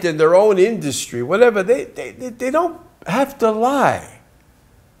giant in their own industry, whatever, they don't have to lie.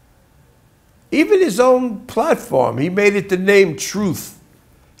 Even his own platform, he made it the name Truth.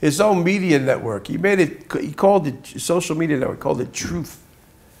 His own media network, he called it, social media network, called it Truth.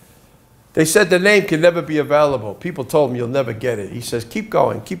 They said the name can never be available. People told him you'll never get it. He says, keep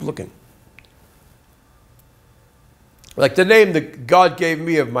going, keep looking. Like the name that God gave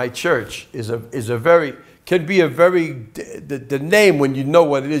me of my church can be a very, the name when you know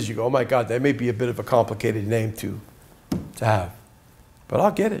what it is, you go, oh my God, that may be a bit of a complicated name to have. But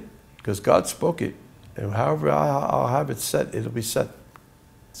I'll get it, because God spoke it. And however I'll have it set, it'll be set.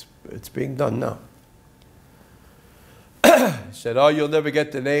 It's being done now. He said, "Oh, you'll never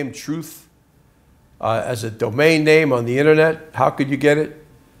get the name Truth as a domain name on the internet. How could you get it?"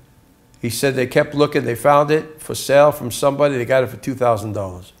 He said they kept looking. They found it for sale from somebody. They got it for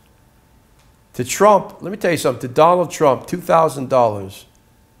 $2,000. To Trump, let me tell you something. To Donald Trump, $2,000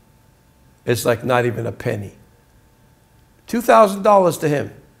 is like not even a penny. $2,000 to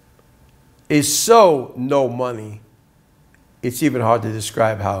him is so no money. It's even hard to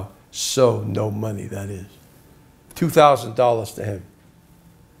describe how so no money that is. $2,000 to him.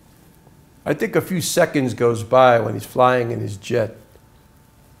 I think a few seconds goes by when he's flying in his jet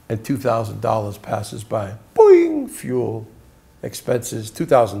and $2,000 passes by. Boing! Fuel, expenses,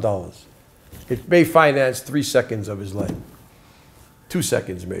 $2,000. It may finance 3 seconds of his life. 2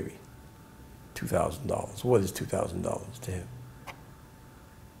 seconds maybe. $2,000. What is $2,000 to him?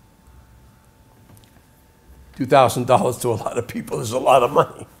 $2,000 to a lot of people is a lot of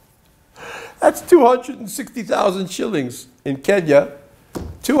money. That's 260,000 shillings in Kenya.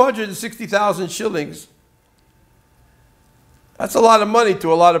 260,000 shillings. That's a lot of money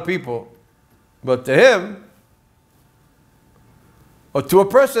to a lot of people. But to him, or to a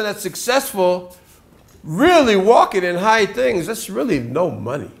person that's successful, really walking in high things, that's really no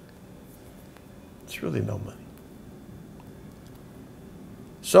money. It's really no money.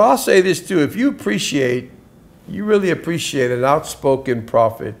 So I'll say this too. If you really appreciate an outspoken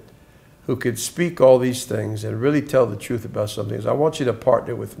prophet who could speak all these things and really tell the truth about some things, I want you to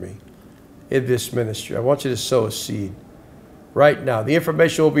partner with me in this ministry. I want you to sow a seed right now. The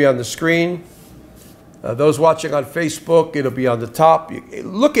information will be on the screen. Those watching on Facebook, it'll be on the top.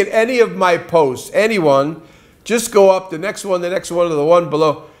 Look at any of my posts, anyone. Just go up, the next one, or the one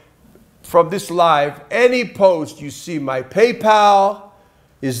below. From this live, any post you see, my PayPal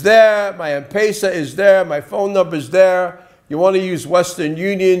is there, my M-Pesa is there, my phone number is there. You want to use Western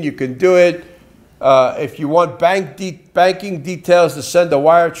Union, you can do it. If you want banking details to send a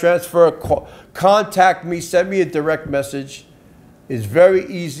wire transfer, contact me. Send me a direct message. It's very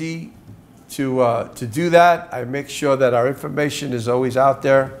easy to do that. I make sure that our information is always out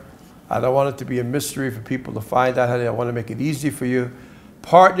there. I don't want it to be a mystery for people to find out. I want to make it easy for you.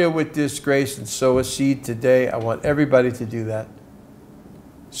 Partner with this grace and sow a seed today. I want everybody to do that.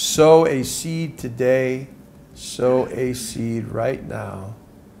 Sow a seed today. Sow a seed right now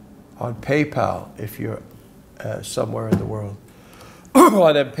on PayPal if you're somewhere in the world.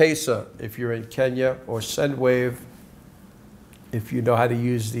 On M-Pesa if you're in Kenya, or Sendwave if you know how to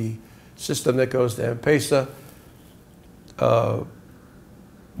use the system that goes to M-Pesa.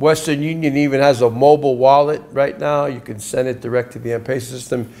 Western Union even has a mobile wallet right now. You can send it direct to the M-Pesa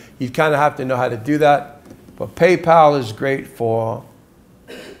system. You kind of have to know how to do that. But PayPal is great for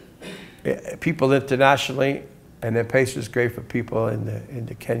people internationally, and M-Pesa is great for people in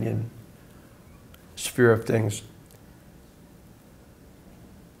the Kenyan sphere of things.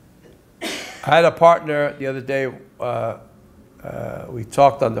 I had a partner the other day. We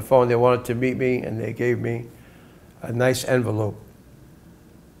talked on the phone. They wanted to meet me, and they gave me a nice envelope.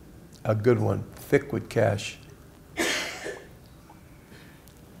 A good one, thick with cash.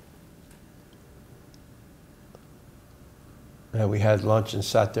 And we had lunch and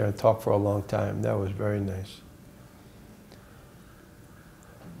sat there and talked for a long time. That was very nice.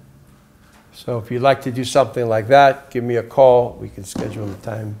 So if you'd like to do something like that, give me a call. We can schedule a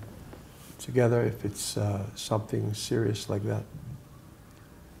time together if it's something serious like that.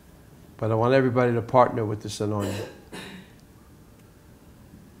 But I want everybody to partner with this anointing.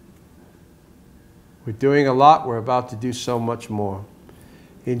 We're doing a lot. We're about to do so much more.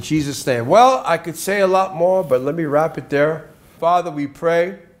 In Jesus' name. Well, I could say a lot more, but let me wrap it there. Father, we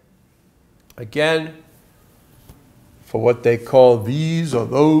pray again for what they call these or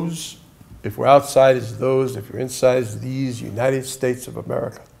those. If we're outside, it's those. If you're inside, it's these. United States of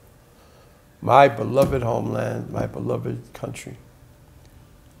America. My beloved homeland, my beloved country.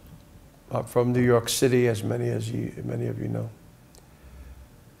 I'm from New York City, as many of you know.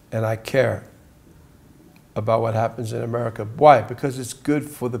 And I care about what happens in America. Why? Because it's good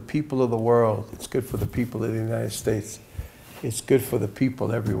for the people of the world. It's good for the people of the United States. It's good for the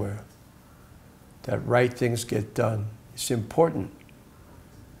people everywhere. That right things get done. It's important.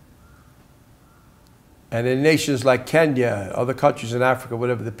 And in nations like Kenya, other countries in Africa,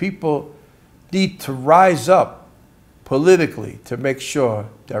 whatever, the people need to rise up politically to make sure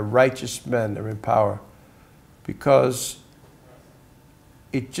that righteous men are in power, because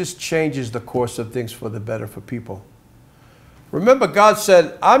it just changes the course of things for the better for people. Remember, God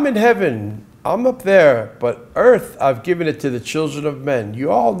said, I'm in heaven, I'm up there, but earth, I've given it to the children of men.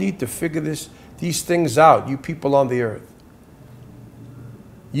 You all need to figure these things out, you people on the earth.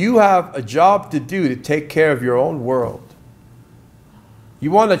 You have a job to do to take care of your own world.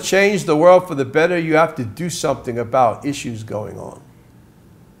 You want to change the world for the better, you have to do something about issues going on.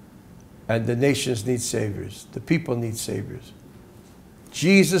 And the nations need saviors. The people need saviors.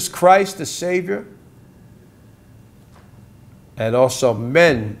 Jesus Christ, the Savior, and also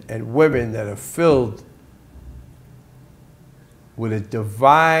men and women that are filled with a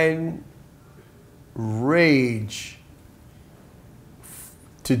divine rage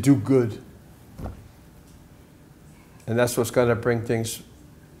to do good. And that's what's going to bring things,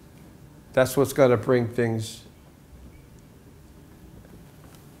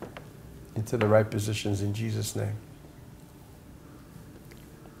 into the right positions in Jesus' name.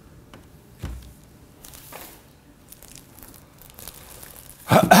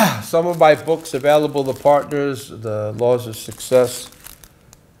 Some of my books available to partners, The Laws of Success,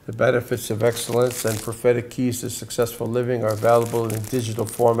 The Benefits of Excellence, and Prophetic Keys to Successful Living are available in digital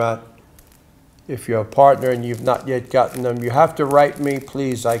format. If you're a partner and you've not yet gotten them, you have to write me,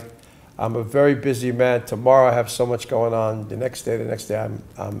 please. I'm a very busy man. Tomorrow I have so much going on. The next day,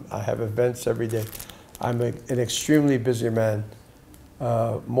 I have events every day. I'm an extremely busy man,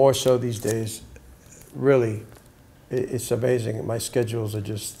 more so these days. Really, it's amazing. My schedules are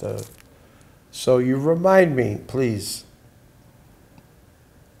just... so you remind me, please.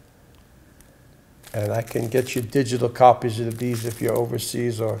 And I can get you digital copies of these if you're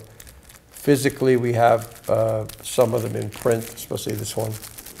overseas, or physically we have some of them in print, especially this one.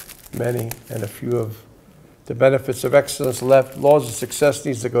 Many, and a few of the Benefits of Excellence left. Laws of Success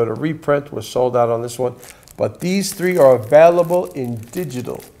needs to go to reprint. We're sold out on this one. But these three are available in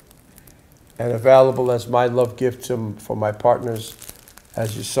digital and available as my love gift for my partners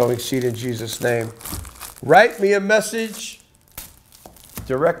as you're sowing seed in Jesus' name. Write me a message,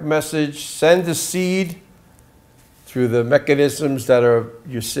 direct message, send a seed through the mechanisms that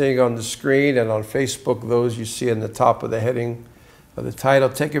you're seeing on the screen and on Facebook, those you see in the top of the heading of the title.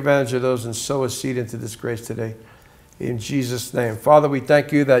 Take advantage of those and sow a seed into this grace today. In Jesus' name. Father, we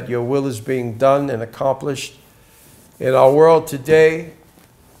thank you that your will is being done and accomplished in our world today,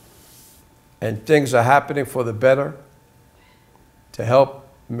 and things are happening for the better to help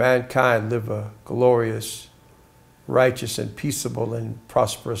mankind live a glorious, righteous, and peaceable and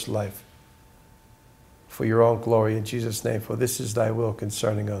prosperous life for your own glory. In Jesus' name, for this is thy will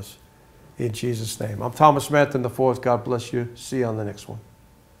concerning us. In Jesus' name. I'm Thomas Manton IV. God bless you. See you on the next one.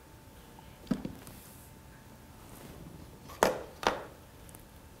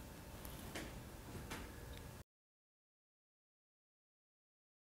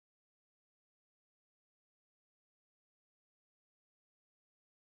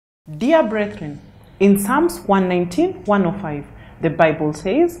 Dear brethren, in Psalms 119:105, the Bible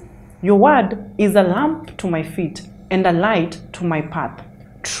says, "Your word is a lamp to my feet and a light to my path."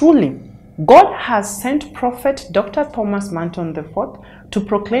 Truly, God has sent Prophet Dr. Thomas Manton IV to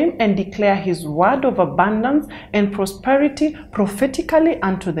proclaim and declare his word of abundance and prosperity prophetically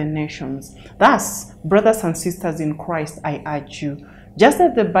unto the nations. Thus, brothers and sisters in Christ, I urge you, just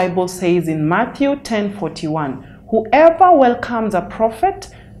as the Bible says in Matthew 10:41, whoever welcomes a prophet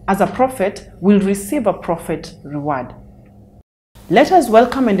as a prophet will receive a prophet reward. Let us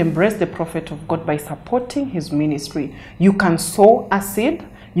welcome and embrace the prophet of God by supporting his ministry. You can sow a seed,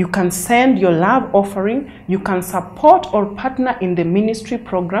 you can send your love offering, you can support or partner in the ministry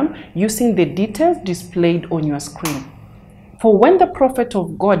program using the details displayed on your screen. For when the prophet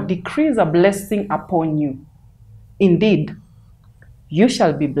of God decrees a blessing upon you, indeed, you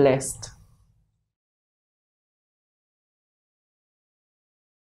shall be blessed.